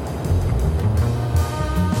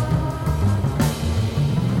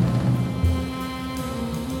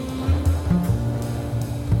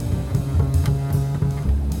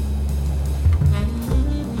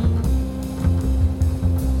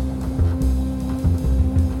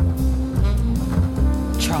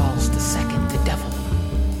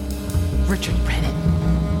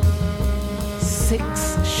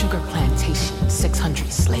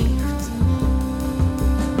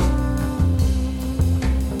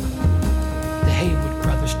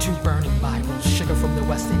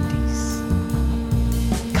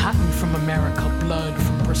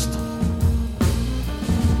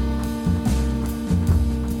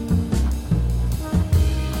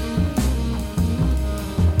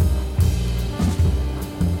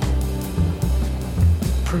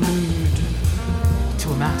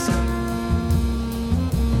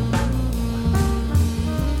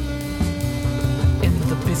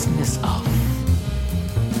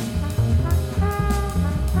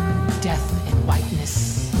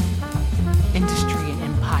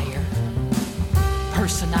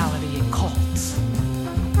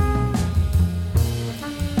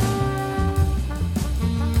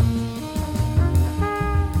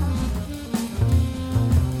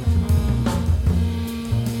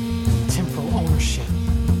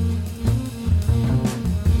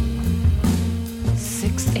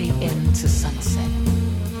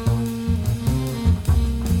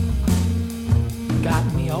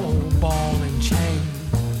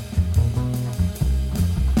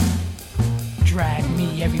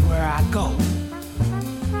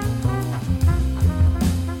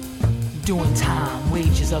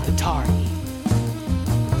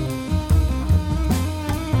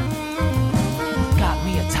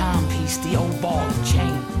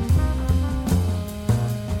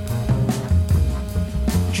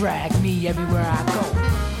 Drag me everywhere I go.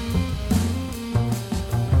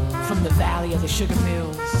 From the valley of the sugar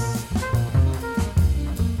mills,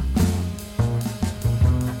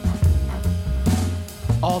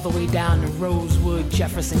 all the way down to Rosewood,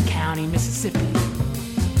 Jefferson County, Mississippi,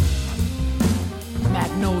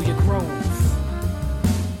 Magnolia Grove,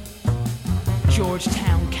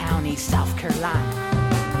 Georgetown County, South Carolina,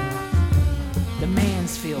 the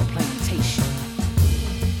Mansfield Plantation.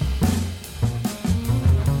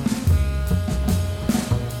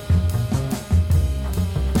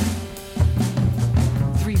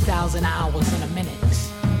 3,000 hours in a minute.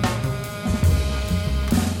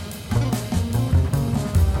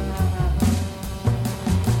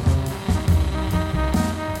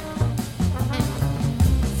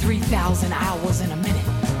 Hours in a minute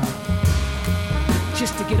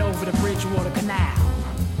just to get over the Bridgewater Canal.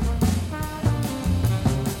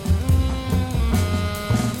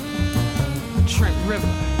 Trent River,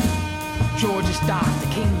 George's Dock, the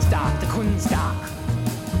King's Dock, the Queen's Dock.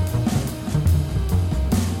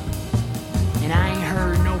 And I ain't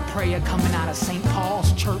heard no prayer coming out of St.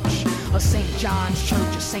 Paul's Church or St. John's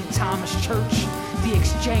Church or St. Thomas Church. The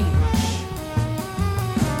Exchange,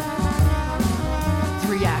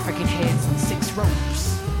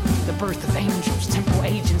 birth of angels, temple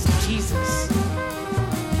agents of Jesus.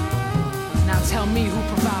 Now tell me who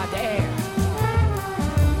provide the air.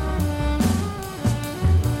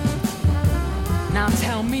 Now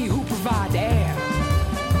tell me who provide the air.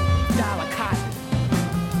 Dollar cotton.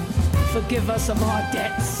 Forgive us of our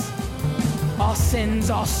debts, our sins,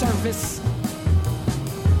 our service.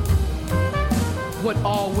 What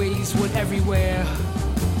always, what everywhere,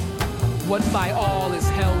 what by all is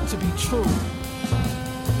held to be true.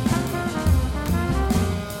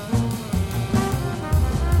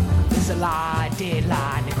 Is a lie, dead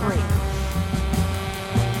lie in the grave.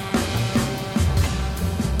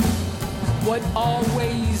 What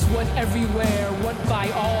always, what everywhere, what by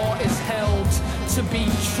all is held to be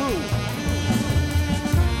true.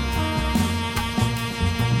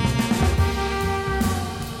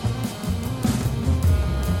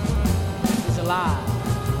 Is a lie,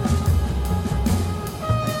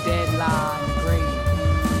 a dead lie in the grave.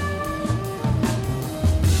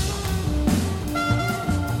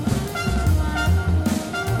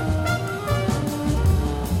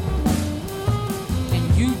 And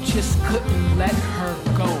you just couldn't let her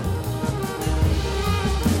go.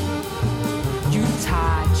 You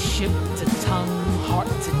tied ship to tongue, heart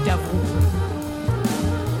to devil.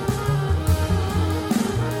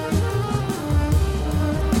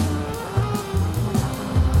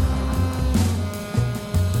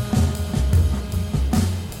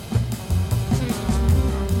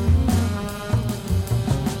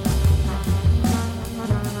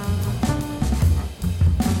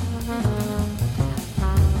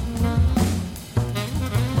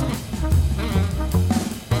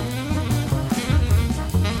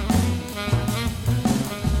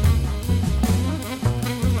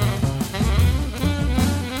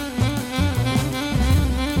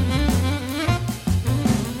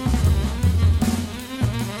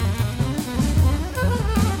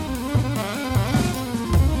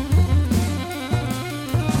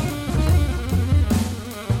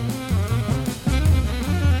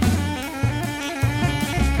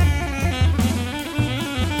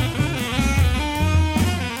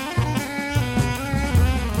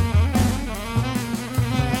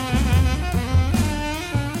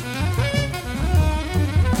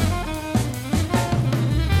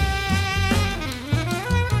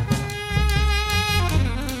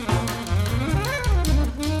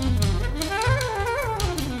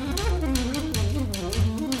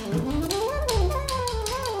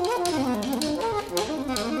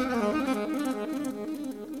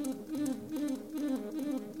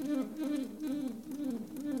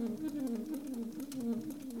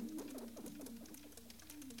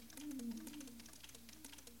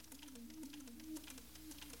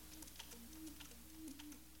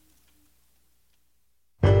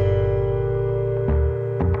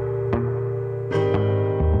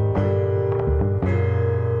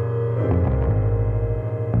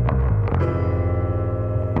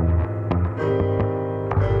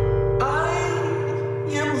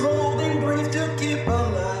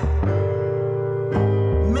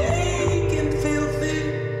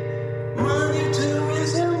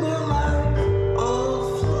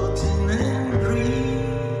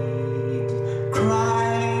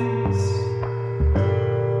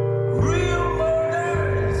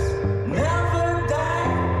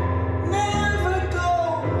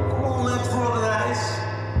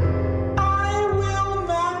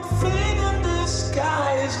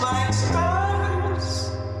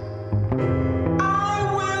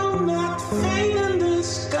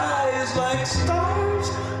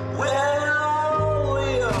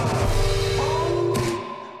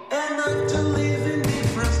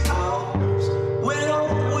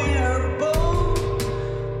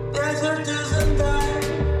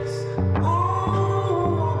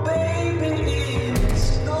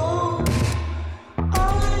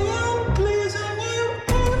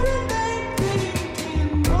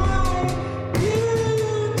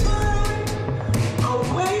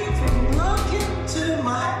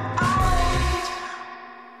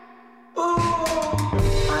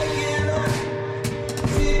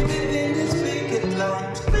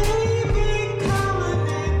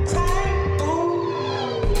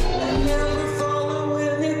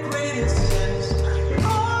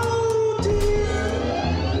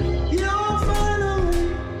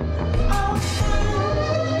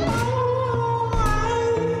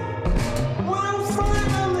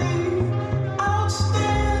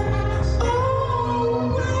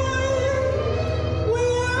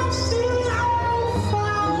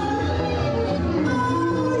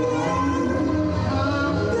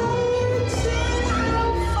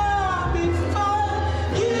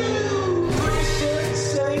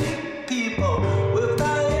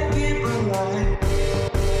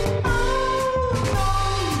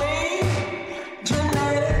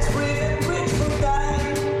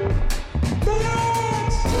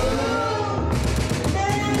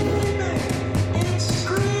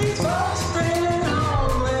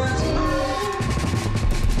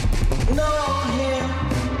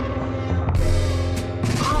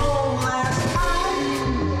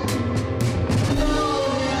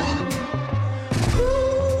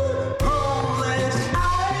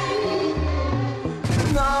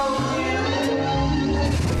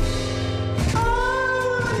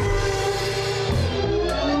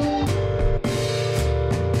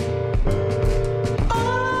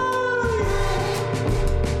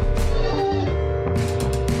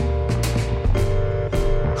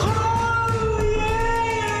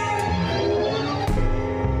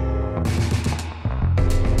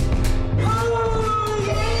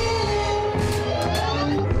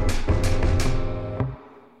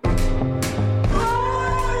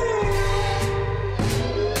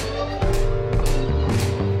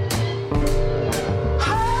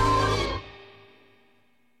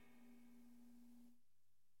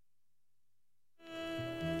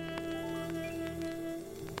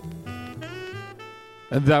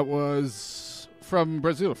 And that was from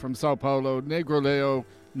Brazil, from Sao Paulo, Negro Leo,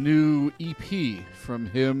 new EP from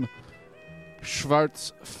him,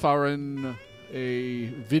 Schwarzfahren, a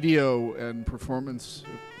video and performance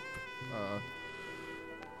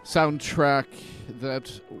soundtrack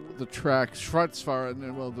that the track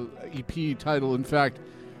Schwarzfahren, well, the EP title, in fact,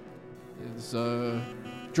 is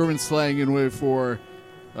German slang in way for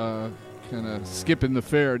kind of skipping the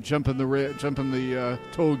fare, jumping the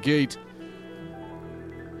toll gate,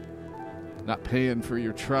 not paying for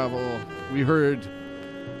your travel. We heard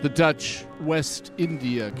the Dutch West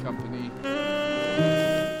India Company.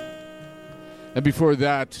 And before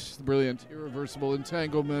that, the brilliant Irreversible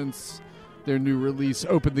Entanglements, their new release,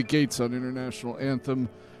 Open the Gates on International Anthem.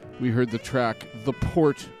 We heard the track The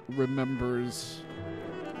Port Remembers.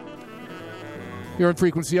 Here on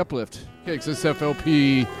Frequency Uplift,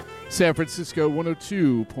 KXSFLP, San Francisco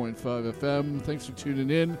 102.5 FM. Thanks for tuning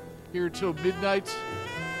in. Here till midnight.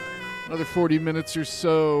 Another 40 minutes or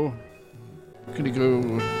so. Going to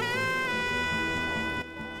go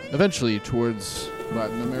eventually towards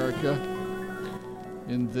Latin America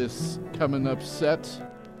in this coming up set.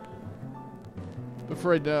 But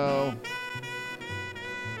for right now,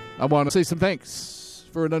 I want to say some thanks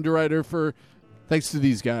for an underwriter, thanks to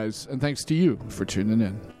these guys, and thanks to you for tuning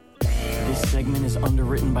in. This segment is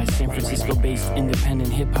underwritten by San Francisco-based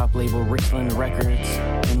independent hip-hop label Richland Records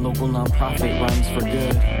and local nonprofit Rhymes for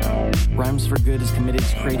Good. Rhymes for Good is committed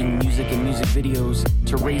to creating music and music videos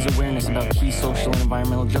to raise awareness about key social and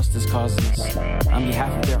environmental justice causes. On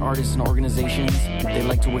behalf of their artists and organizations, they'd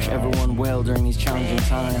like to wish everyone well during these challenging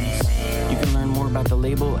times. You can learn more about the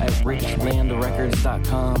label at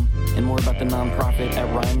richlandrecords.com and more about the nonprofit at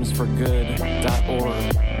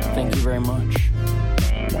rhymesforgood.org. Thank you very much.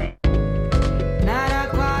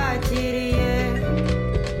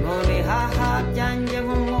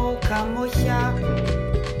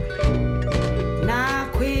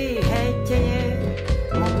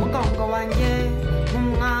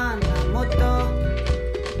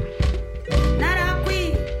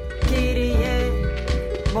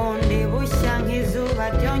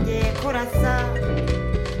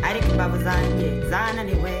 ariko imbavu zanjye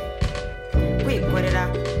zananiwe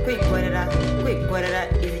kwikorera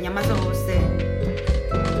izi nyama zose.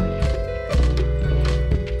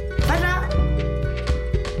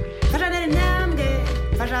 Fasha nere ntambwe,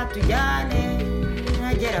 fasha tujyane,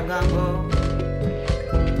 gera bwangu,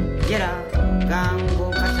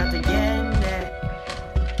 fasha tugende,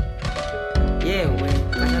 yewe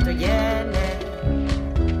fasha tugende.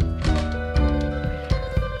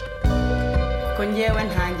 Njyewe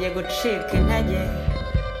ntangiye gucika intege,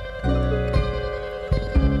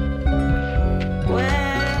 we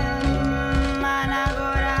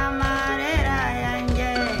managura amarira yanjye,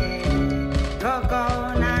 koko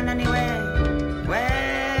nananiwe, we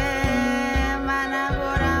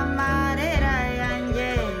managura amarira yanjye,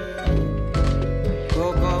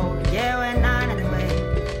 koko yewe nananiwe,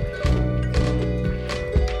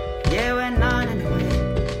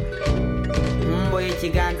 mbuye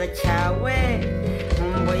ikiganza cyawe,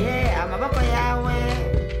 amaboko yawe,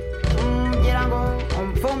 ngira ngo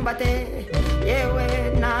umfumbate, yewe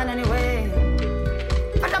nananiwe.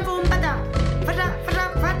 Fata mfumbata, fata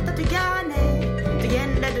tujyane,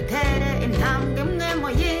 tugende dutere intambwe imwe mu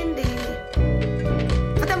yindi.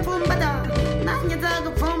 Fata mfumbata, nanjye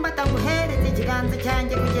nzagupfumbata nguhereze ikiganza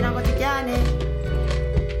cyanjye kugira ngo tujyane.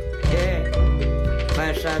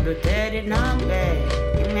 Fasha dutere intambwe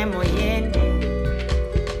imwe mu yindi.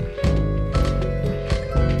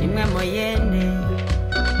 Moyende,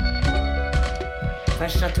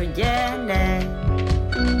 fasha tugende,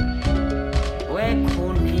 we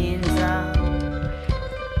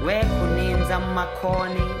kuninza mu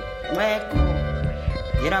makoni, we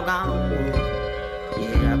yirabwangu,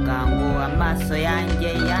 amaso yanjye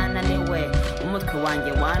yananiwe, umutwe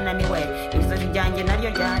wanjye wananiwe, ibisozi byanjye naryo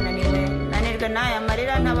ryananiwe, nanirwe n'aya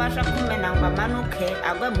marira ntabasha kumena ngo amanuke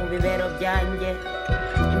agwe mu bibero byanjye.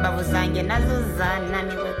 Imbavu zanjye nazo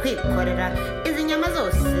zananiwe kwikorera izi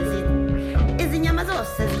nyama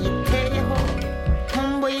zose ziyiteyeho.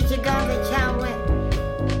 Nkumbuye ikiganza cyawe,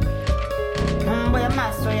 nkumbuye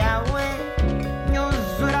amaso yawe,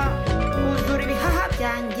 uzura ibihaha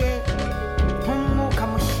byanjye nk'umwuka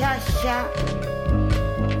mushyashya,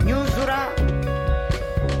 nyuzura,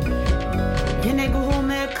 nkeneye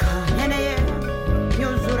guhumeka, nkeneye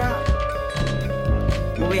nyuzura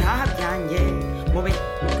mu bihaha byanjye, mu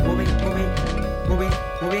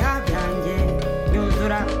bihaha byanjye,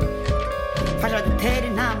 nyuzura. Fasha dutere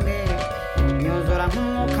intambwe, nyuzura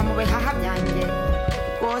nk'umwuka mu bihaha byanjye,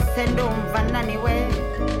 rwose ndumva naniwe.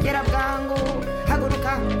 Gera bwangu,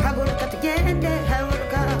 haguruka tugende, haguruka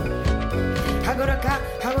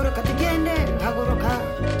Hagoroka tugende, hagoroka.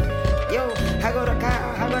 Yo,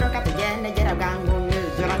 hagoroka tugende, gera gangu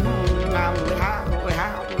nyuzura nunga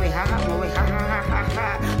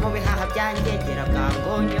mu bihaha byanjye gera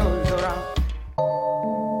gangu nyuzura.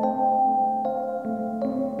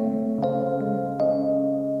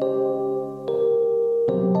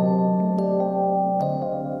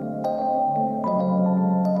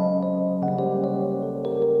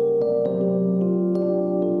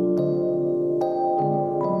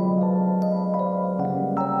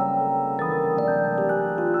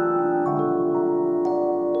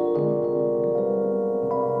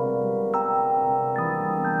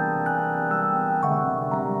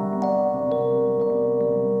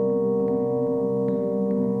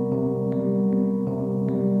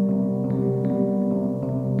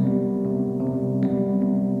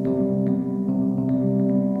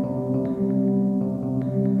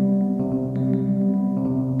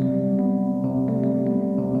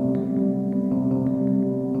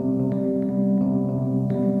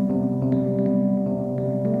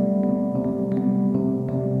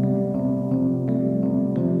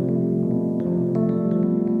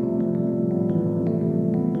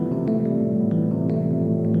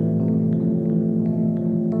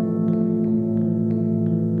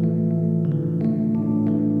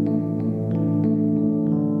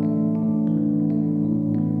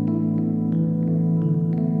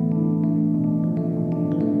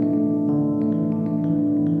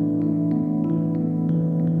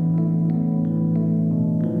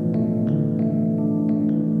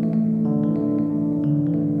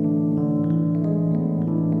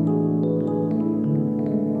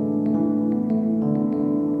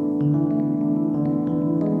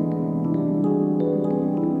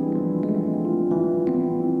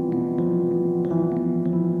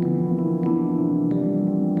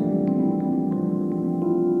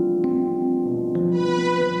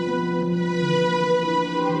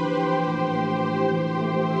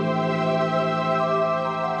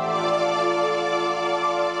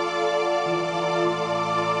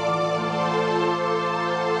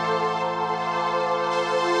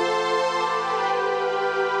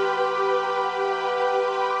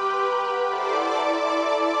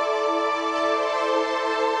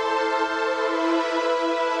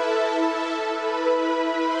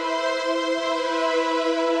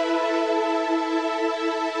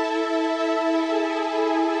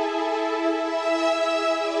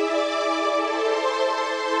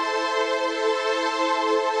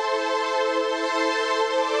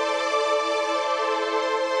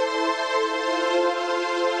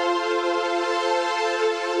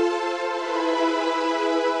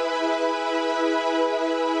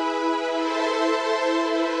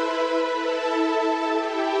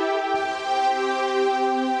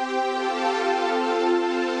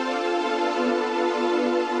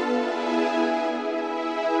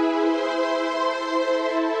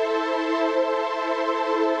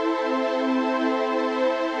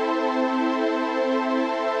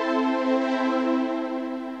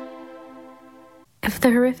 The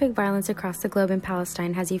horrific violence across the globe in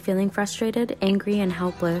Palestine has you feeling frustrated, angry, and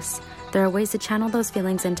helpless. There are ways to channel those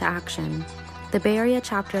feelings into action. The Bay Area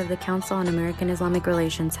chapter of the Council on American Islamic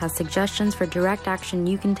Relations has suggestions for direct action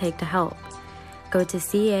you can take to help. Go to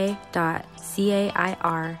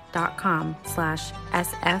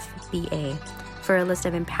ca.cair.com/SFBA for a list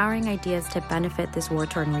of empowering ideas to benefit this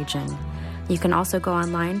war-torn region. You can also go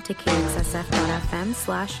online to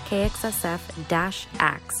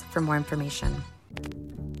kxsf.fm/kxsf-ax for more information.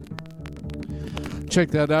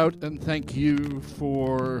 Check that out, and thank you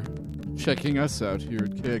for checking us out here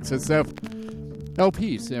at KXSF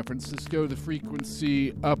LP San Francisco, the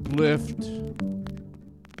Frequency Uplift.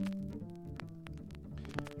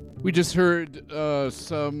 We just heard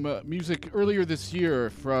some music earlier this year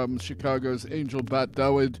from Chicago's Angel Bat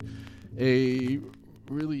Dawid, a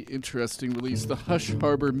really interesting release, the Hush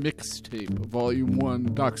Harbor Mixtape, Volume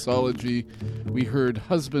 1, Doxology. We heard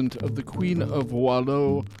Husband of the Queen of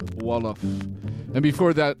Wallo, Wolof. And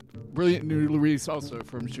before that, brilliant new release also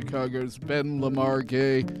from Chicago's Ben Lamar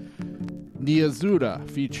Gay, Niazura,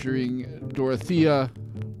 featuring Dorothea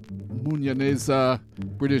Munyaneza,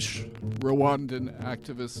 British Rwandan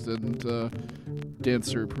activist and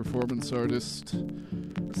dancer performance artist,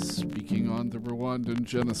 speaking on the Rwandan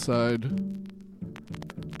genocide.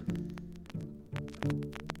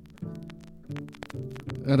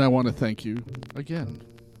 And I want to thank you again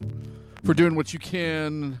for doing what you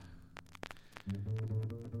can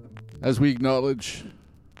as we acknowledge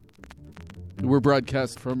we're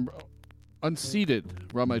broadcast from unceded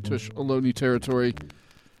Ramaytush Ohlone territory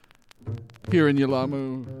here in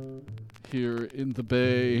Yalamu, here in the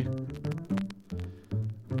Bay,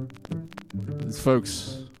 These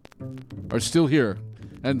folks are still here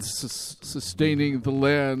and sustaining the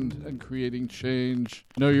land and creating change.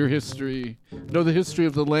 Know your history. Know the history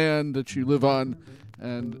of the land that you live on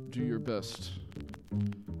and do your best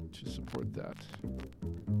to support that.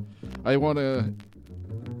 I want to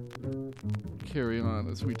carry on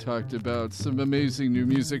as we talked about some amazing new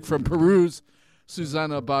music from Peru's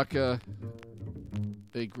Susana Baca.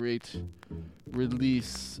 A great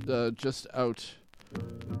release just out.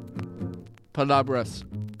 Palabras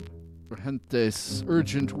Urgentes,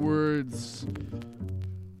 Urgent Words.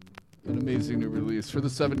 An amazing new release for the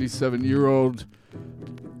 77-year-old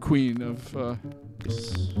queen of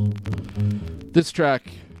this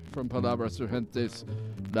track from Palabras Urgentes,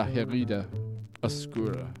 La Herida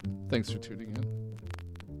Oscura. Thanks for tuning in.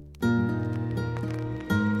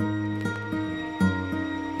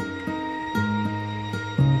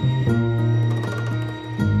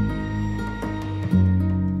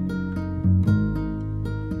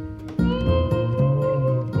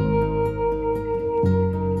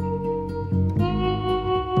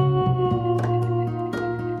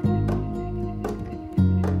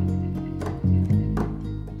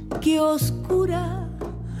 Qué oscura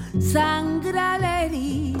sangra la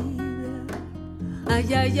herida,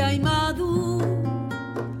 ay, ay, ay, Madú,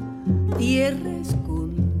 tierra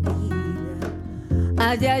escondida,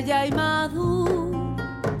 ay, ay, ay, Madú,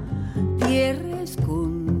 tierra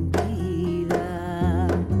escondida.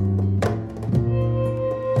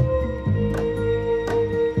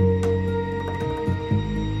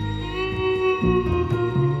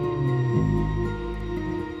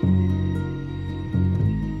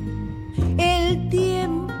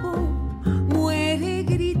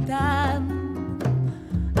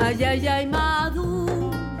 Ay, ay, ay, Madú,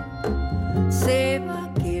 se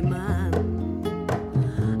va quemando.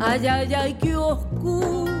 Ay, ay, ay, qué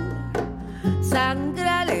oscura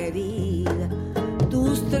sangra la herida.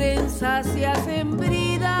 Tus trenzas se hacen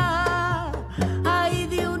brida. Ay,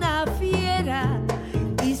 de una fiera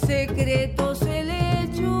y secretos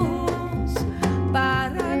helechos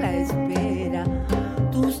para la espera.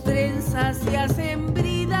 Tus trenzas se hacen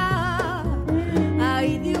brida.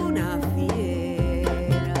 Ay, de una fiera.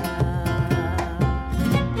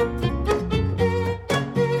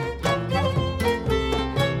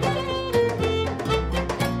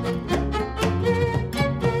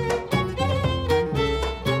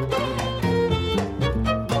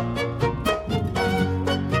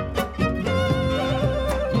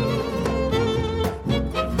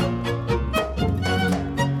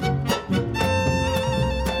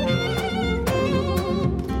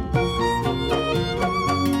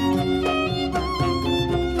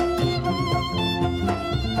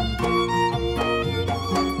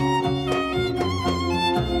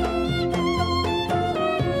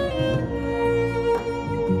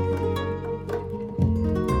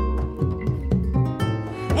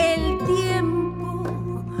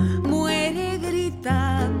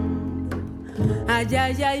 Ay,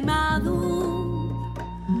 ay, ay, Madú,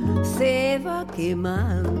 se va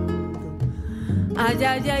quemando. Ay,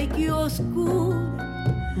 ay, ay, qué oscura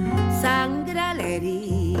sangra la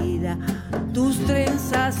herida. Tus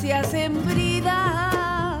trenzas se hacen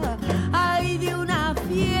brida. Ay, de una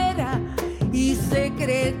fiera y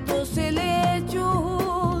secretos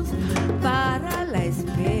helechos para la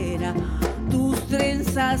espera. Tus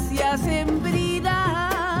trenzas se hacen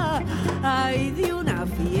brida. Ay, de una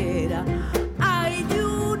fiera. Ay, de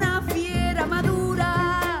una fiera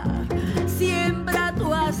madura, siembra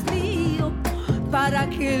tu hastío para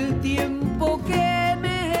que el tiempo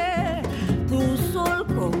queme tu sol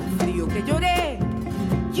con frío. Que lloré,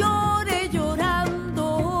 lloré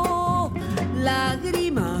llorando,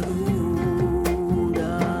 lágrima dura.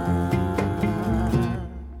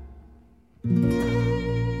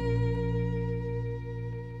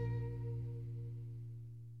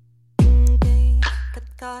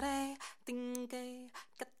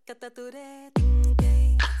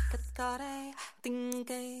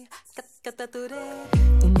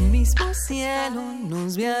 Un mismo cielo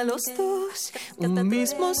nos ve a los dos, un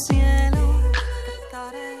mismo cielo.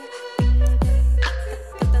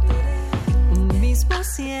 Un mismo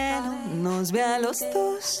cielo nos ve a los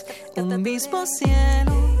dos, un mismo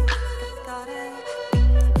cielo.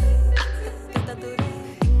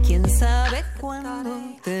 ¿Quién sabe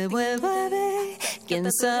cuándo te vuelva a ver?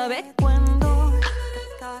 ¿Quién sabe cuándo?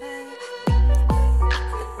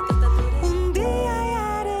 Un día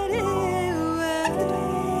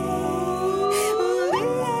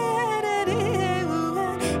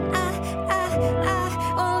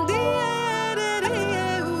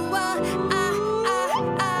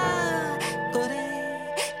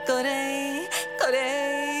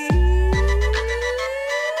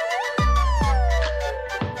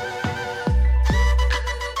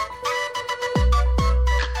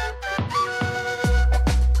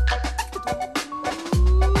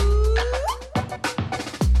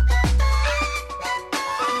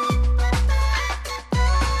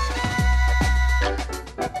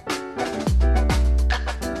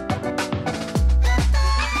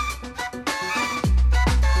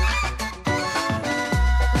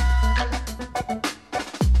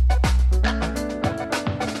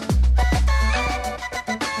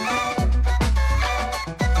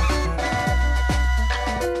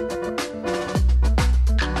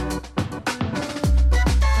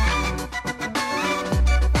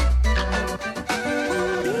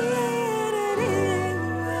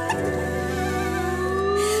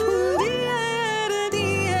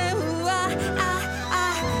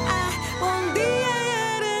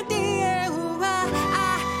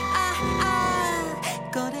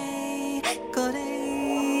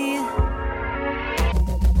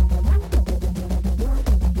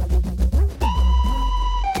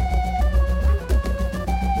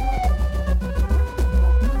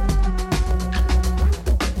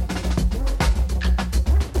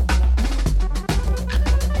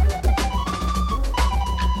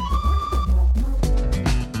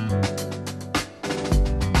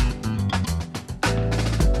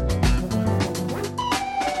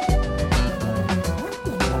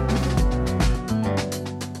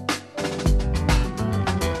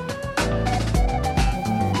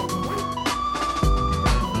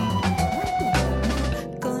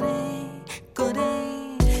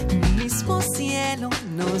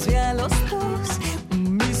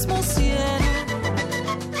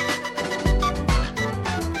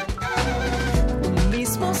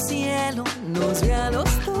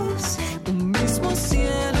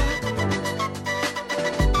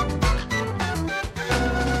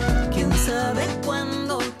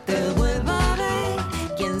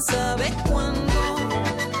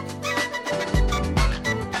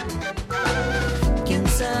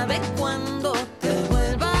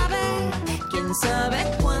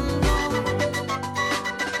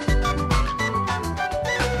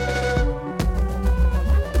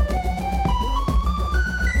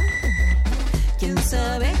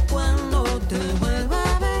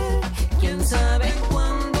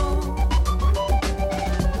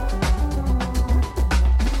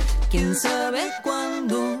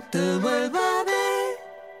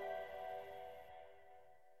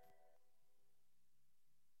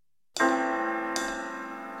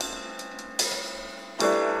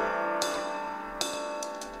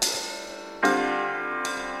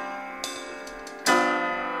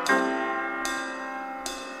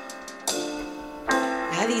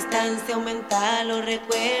distancia aumenta los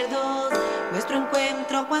recuerdos, nuestro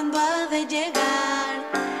encuentro cuando ha de llegar.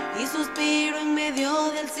 Y suspiro en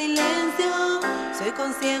medio del silencio, soy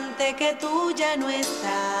consciente que tú ya no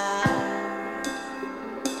estás.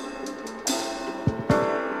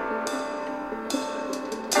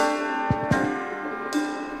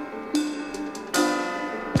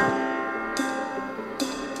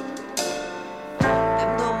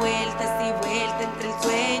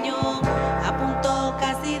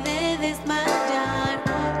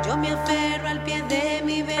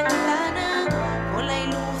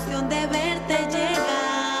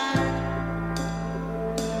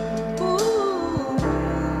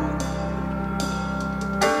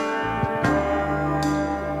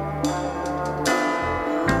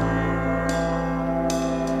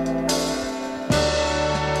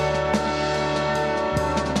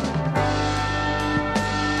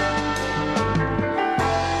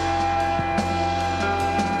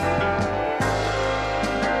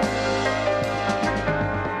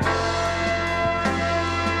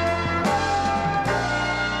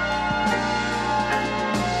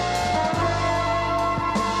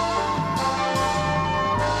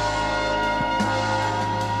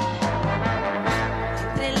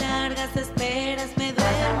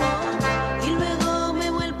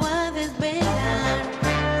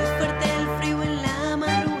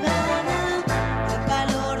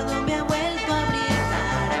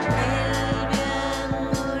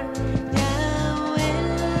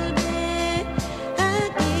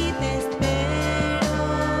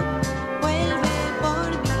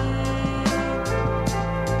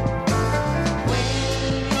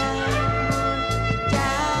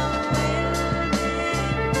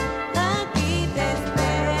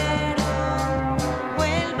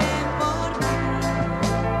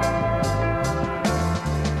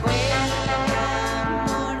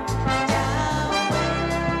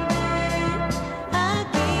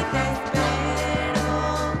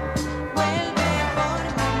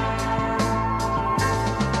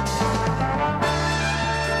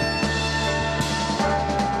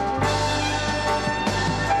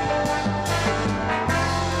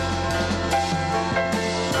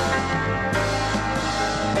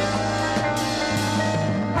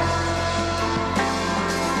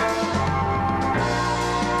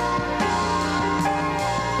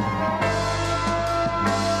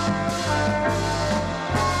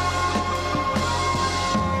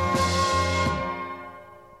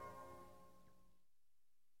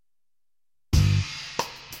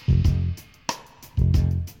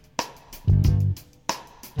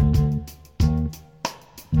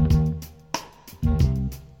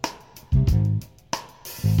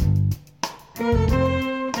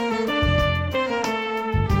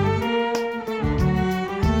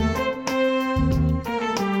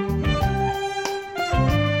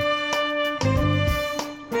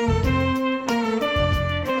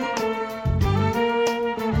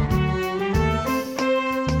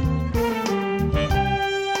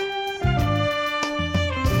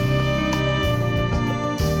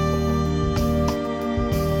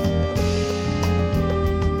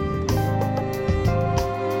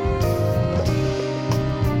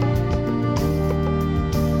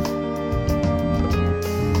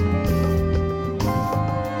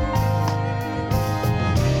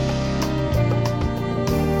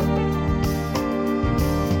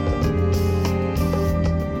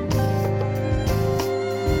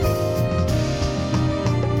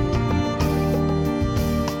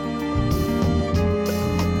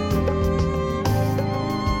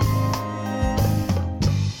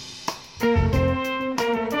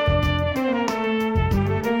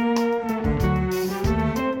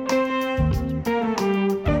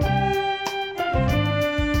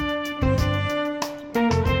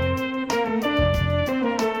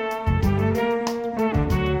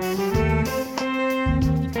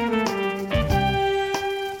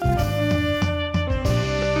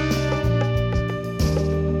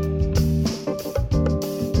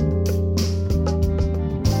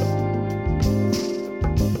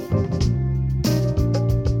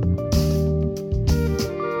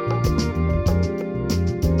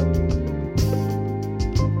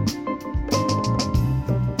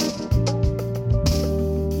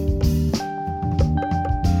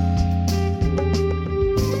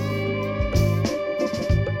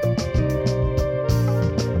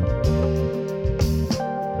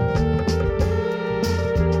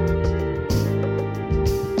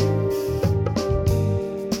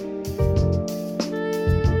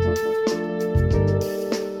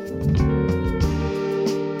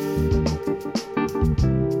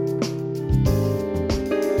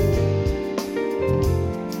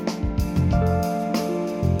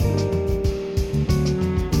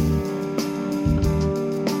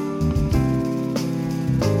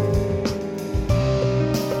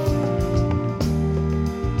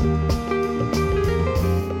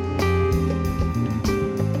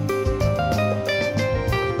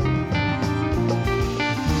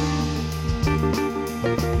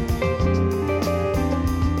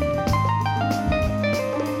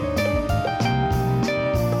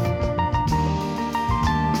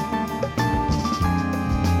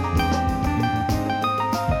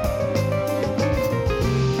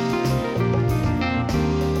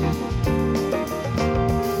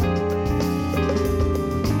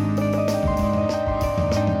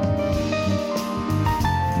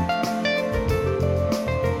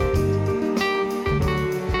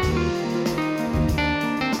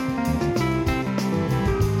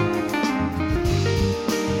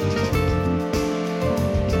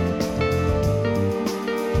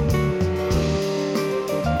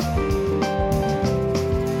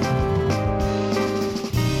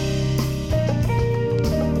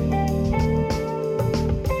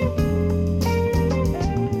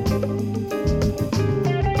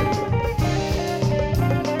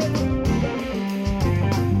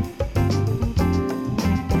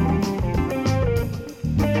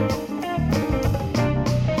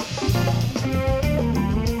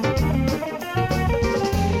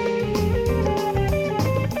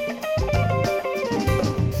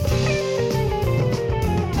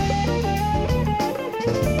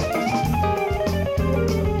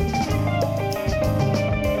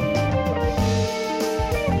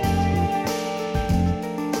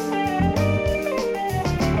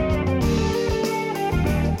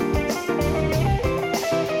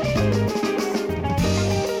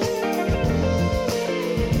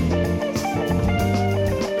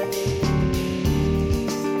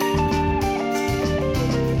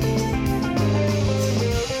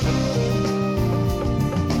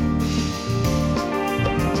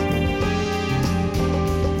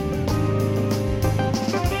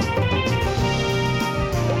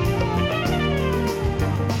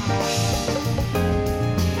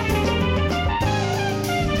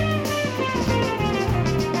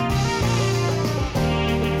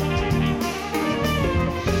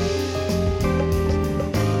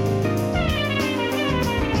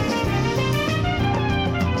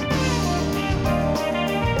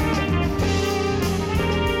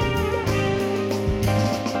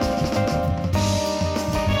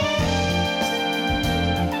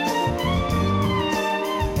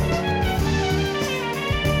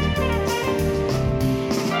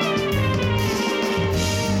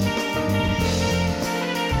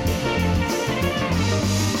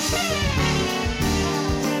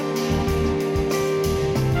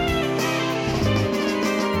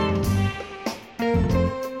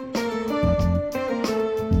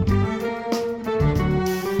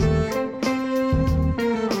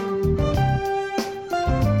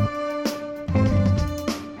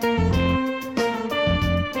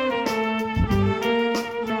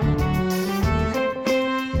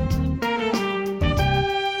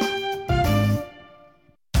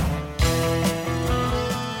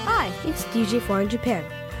 TG4 in Japan.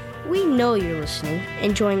 We know you're listening,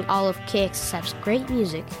 enjoying all of KXSF's great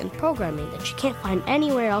music and programming that you can't find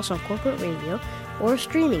anywhere else on corporate radio or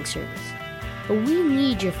streaming service. But we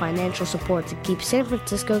need your financial support to keep San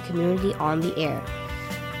Francisco community on the air.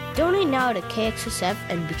 Donate now to KXSF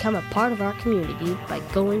and become a part of our community by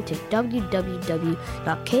going to www.kxsf.fm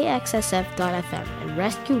and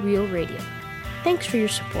rescue real radio. Thanks for your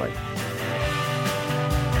support.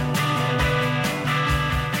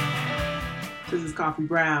 This is Coffee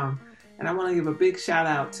Brown, and I want to give a big shout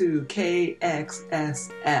out to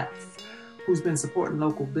KXSF, who's been supporting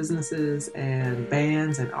local businesses and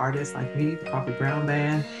bands and artists like me, the Coffee Brown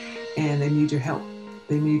Band, and they need your help.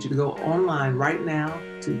 They need you to go online right now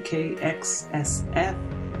to kxsf.fm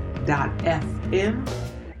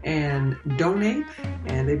and donate,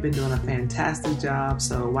 and they've been doing a fantastic job,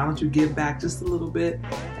 so why don't you give back just a little bit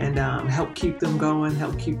and help keep them going,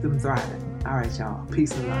 help keep them thriving. All right, y'all.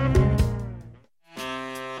 Peace and love.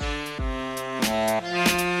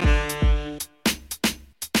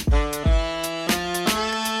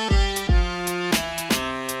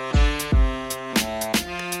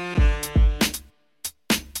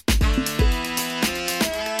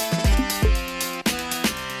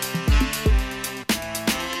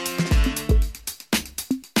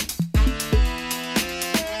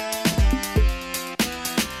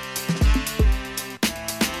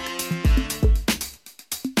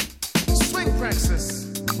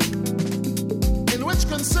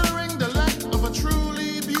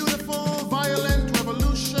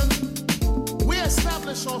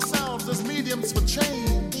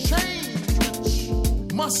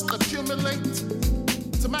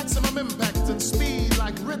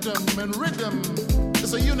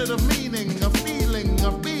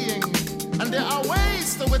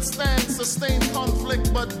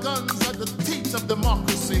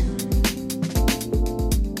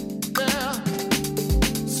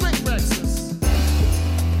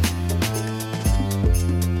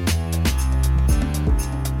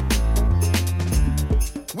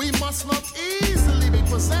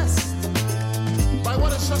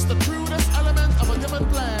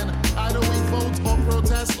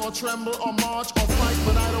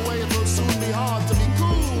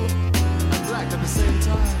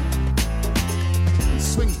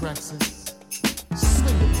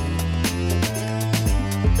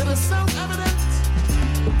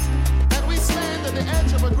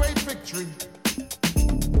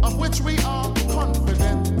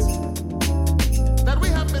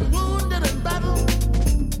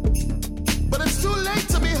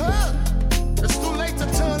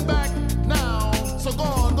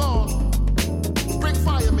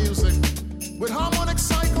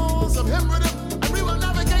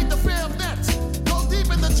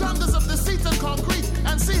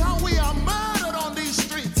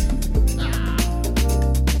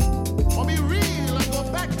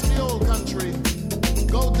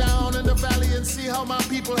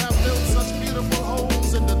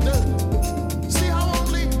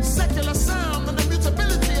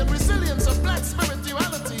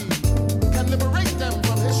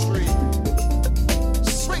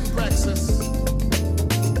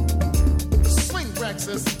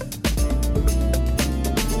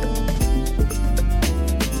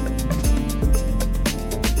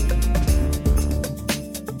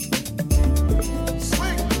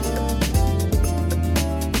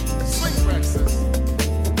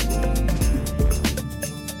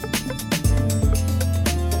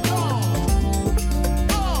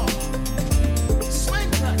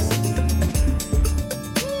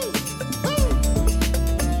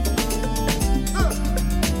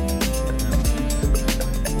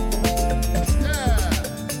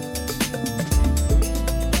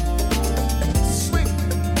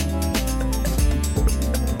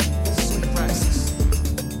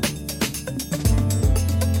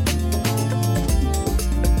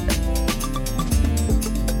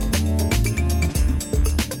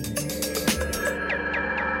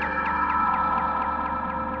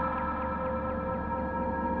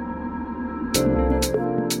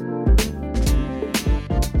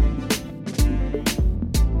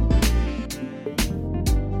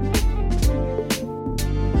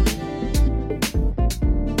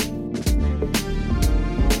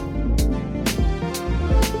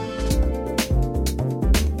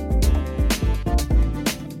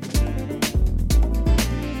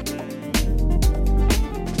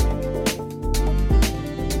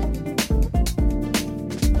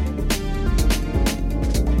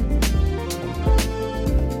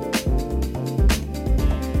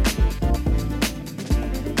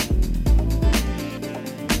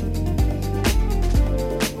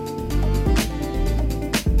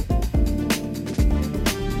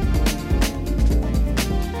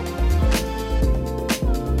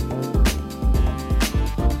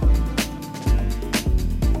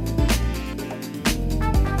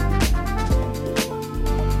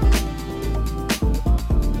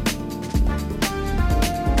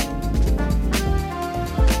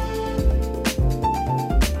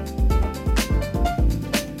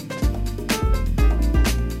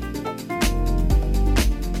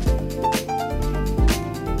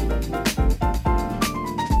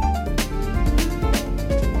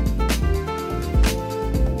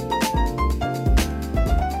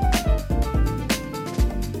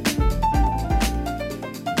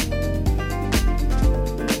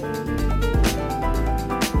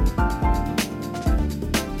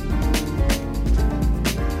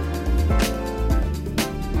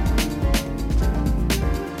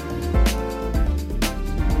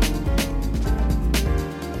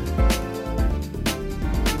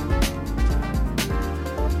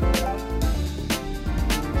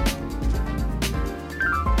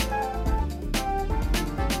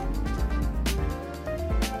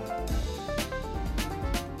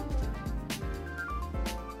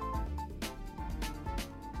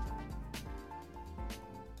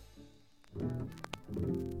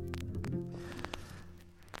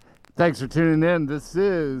 Thanks for tuning in. This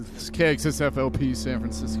is KXSFLP San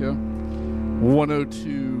Francisco,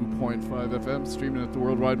 102.5 FM, streaming at the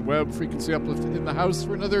World Wide Web. Frequency Uplift in the house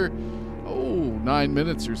for another, 9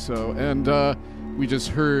 minutes or so. And we just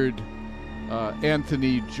heard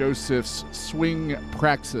Anthony Joseph's Swing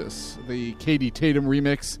Praxis, the Katie Tatum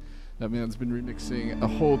remix. That man's been remixing a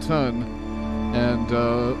whole ton. And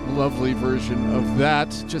a lovely version of that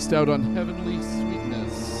just out on Heavenly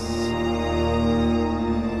Sweetness.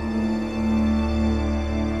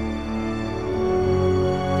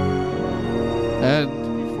 And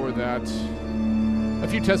before that, a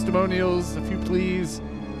few testimonials, a few pleas.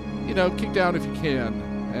 Kick down if you can.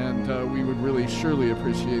 And we would really surely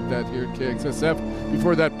appreciate that here at KXSF.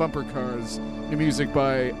 Before that, Bumper Cars, new music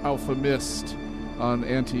by Alpha Mist on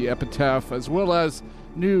Anti-Epitaph, as well as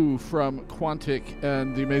new from Quantic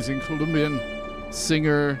and the amazing Colombian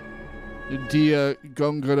singer Nidia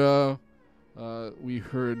Góngora. We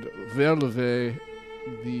heard Verve,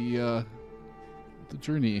 the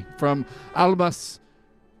journey from Almas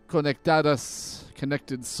Conectadas,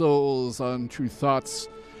 Connected Souls on True Thoughts.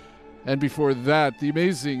 And before that, the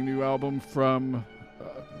amazing new album from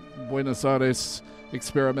Buenos Aires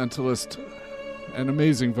experimentalist and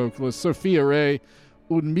amazing vocalist Sofia Res,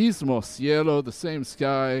 Un Mismo Cielo, The Same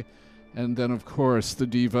Sky. And then, of course, the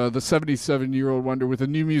diva, the 77-year-old wonder with the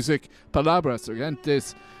new music, Palabras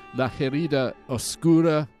Urgentes, La Herida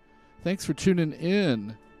Oscura. Thanks for tuning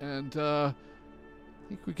in. And I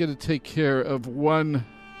think we're going to take care of one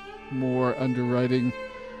more underwriting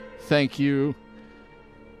thank you.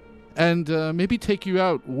 And maybe take you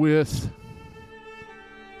out with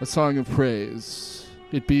a song of praise.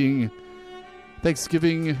 It being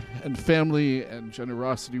Thanksgiving and Family and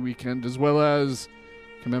Generosity Weekend, as well as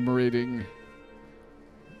commemorating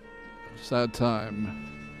a sad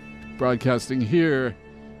time. Broadcasting here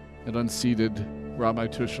at unceded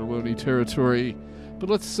Ramaytush Ohlone territory. But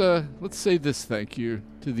let's say this thank you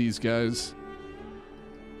to these guys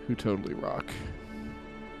who totally rock.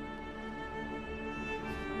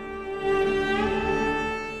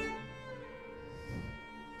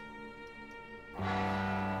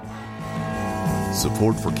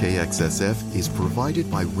 Support for KXSF is provided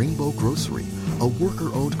by Rainbow Grocery, a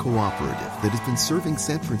worker-owned cooperative that has been serving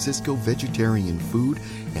San Francisco vegetarian food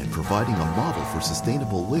and providing a model for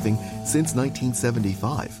sustainable living since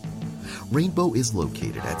 1975. Rainbow is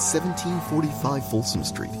located at 1745 Folsom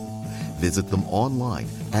Street. Visit them online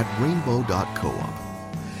at rainbow.coop.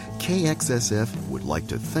 KXSF would like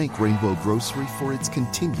to thank Rainbow Grocery for its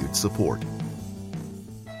continued support.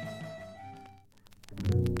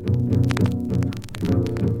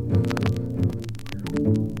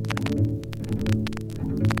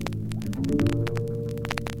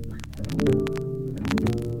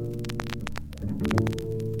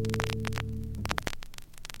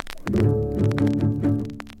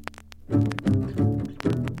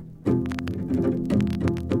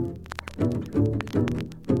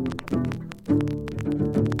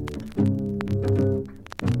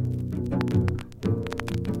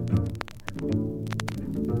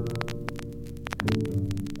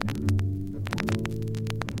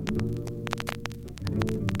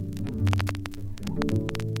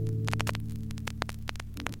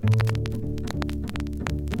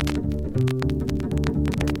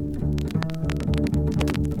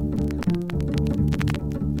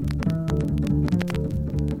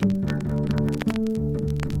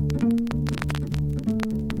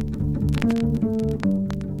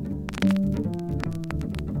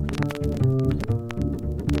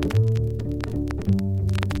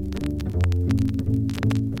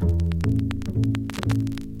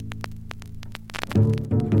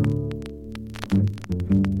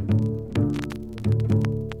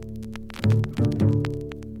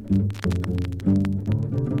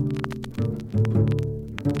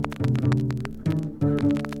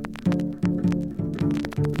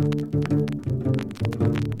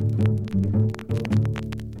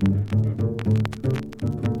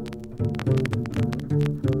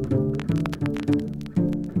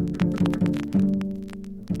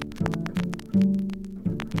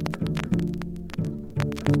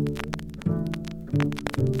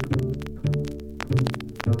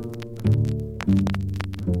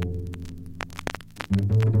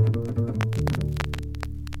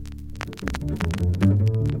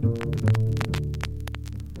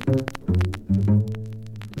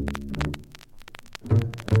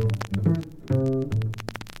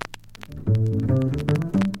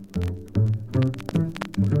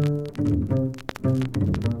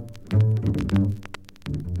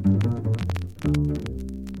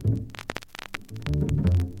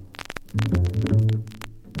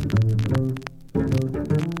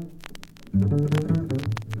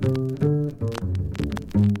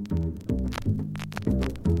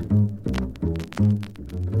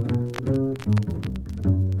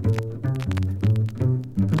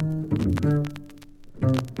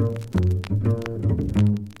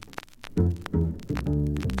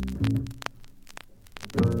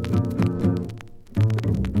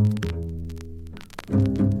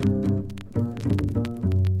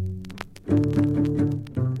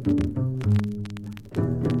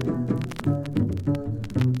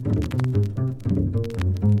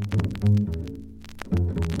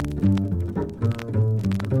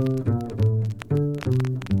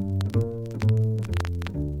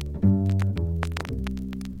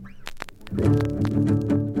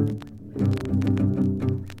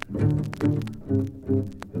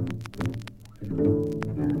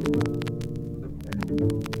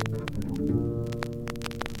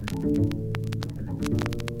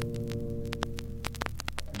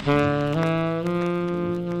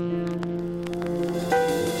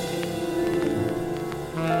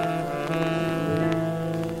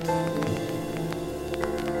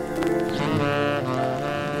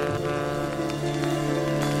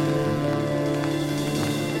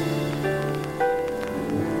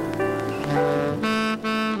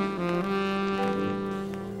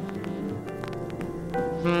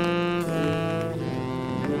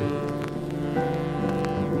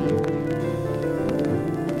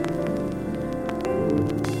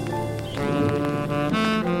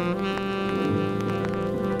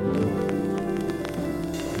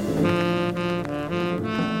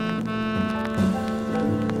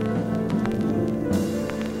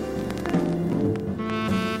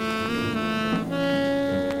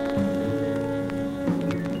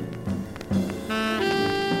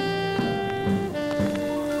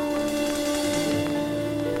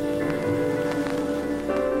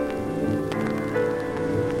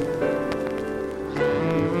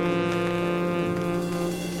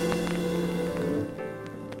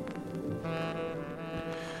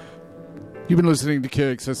 You've been listening to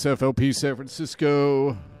KXSF LP San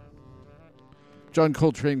Francisco, John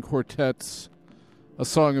Coltrane Quartets, A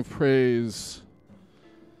Song of Praise.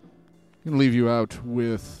 I'm going to leave you out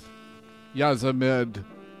with Yaz Ahmed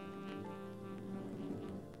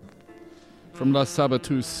from Las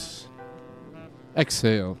Sabatus.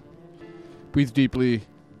 Exhale. Breathe deeply.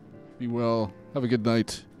 Be well. Have a good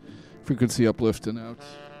night. Frequency Uplift and out.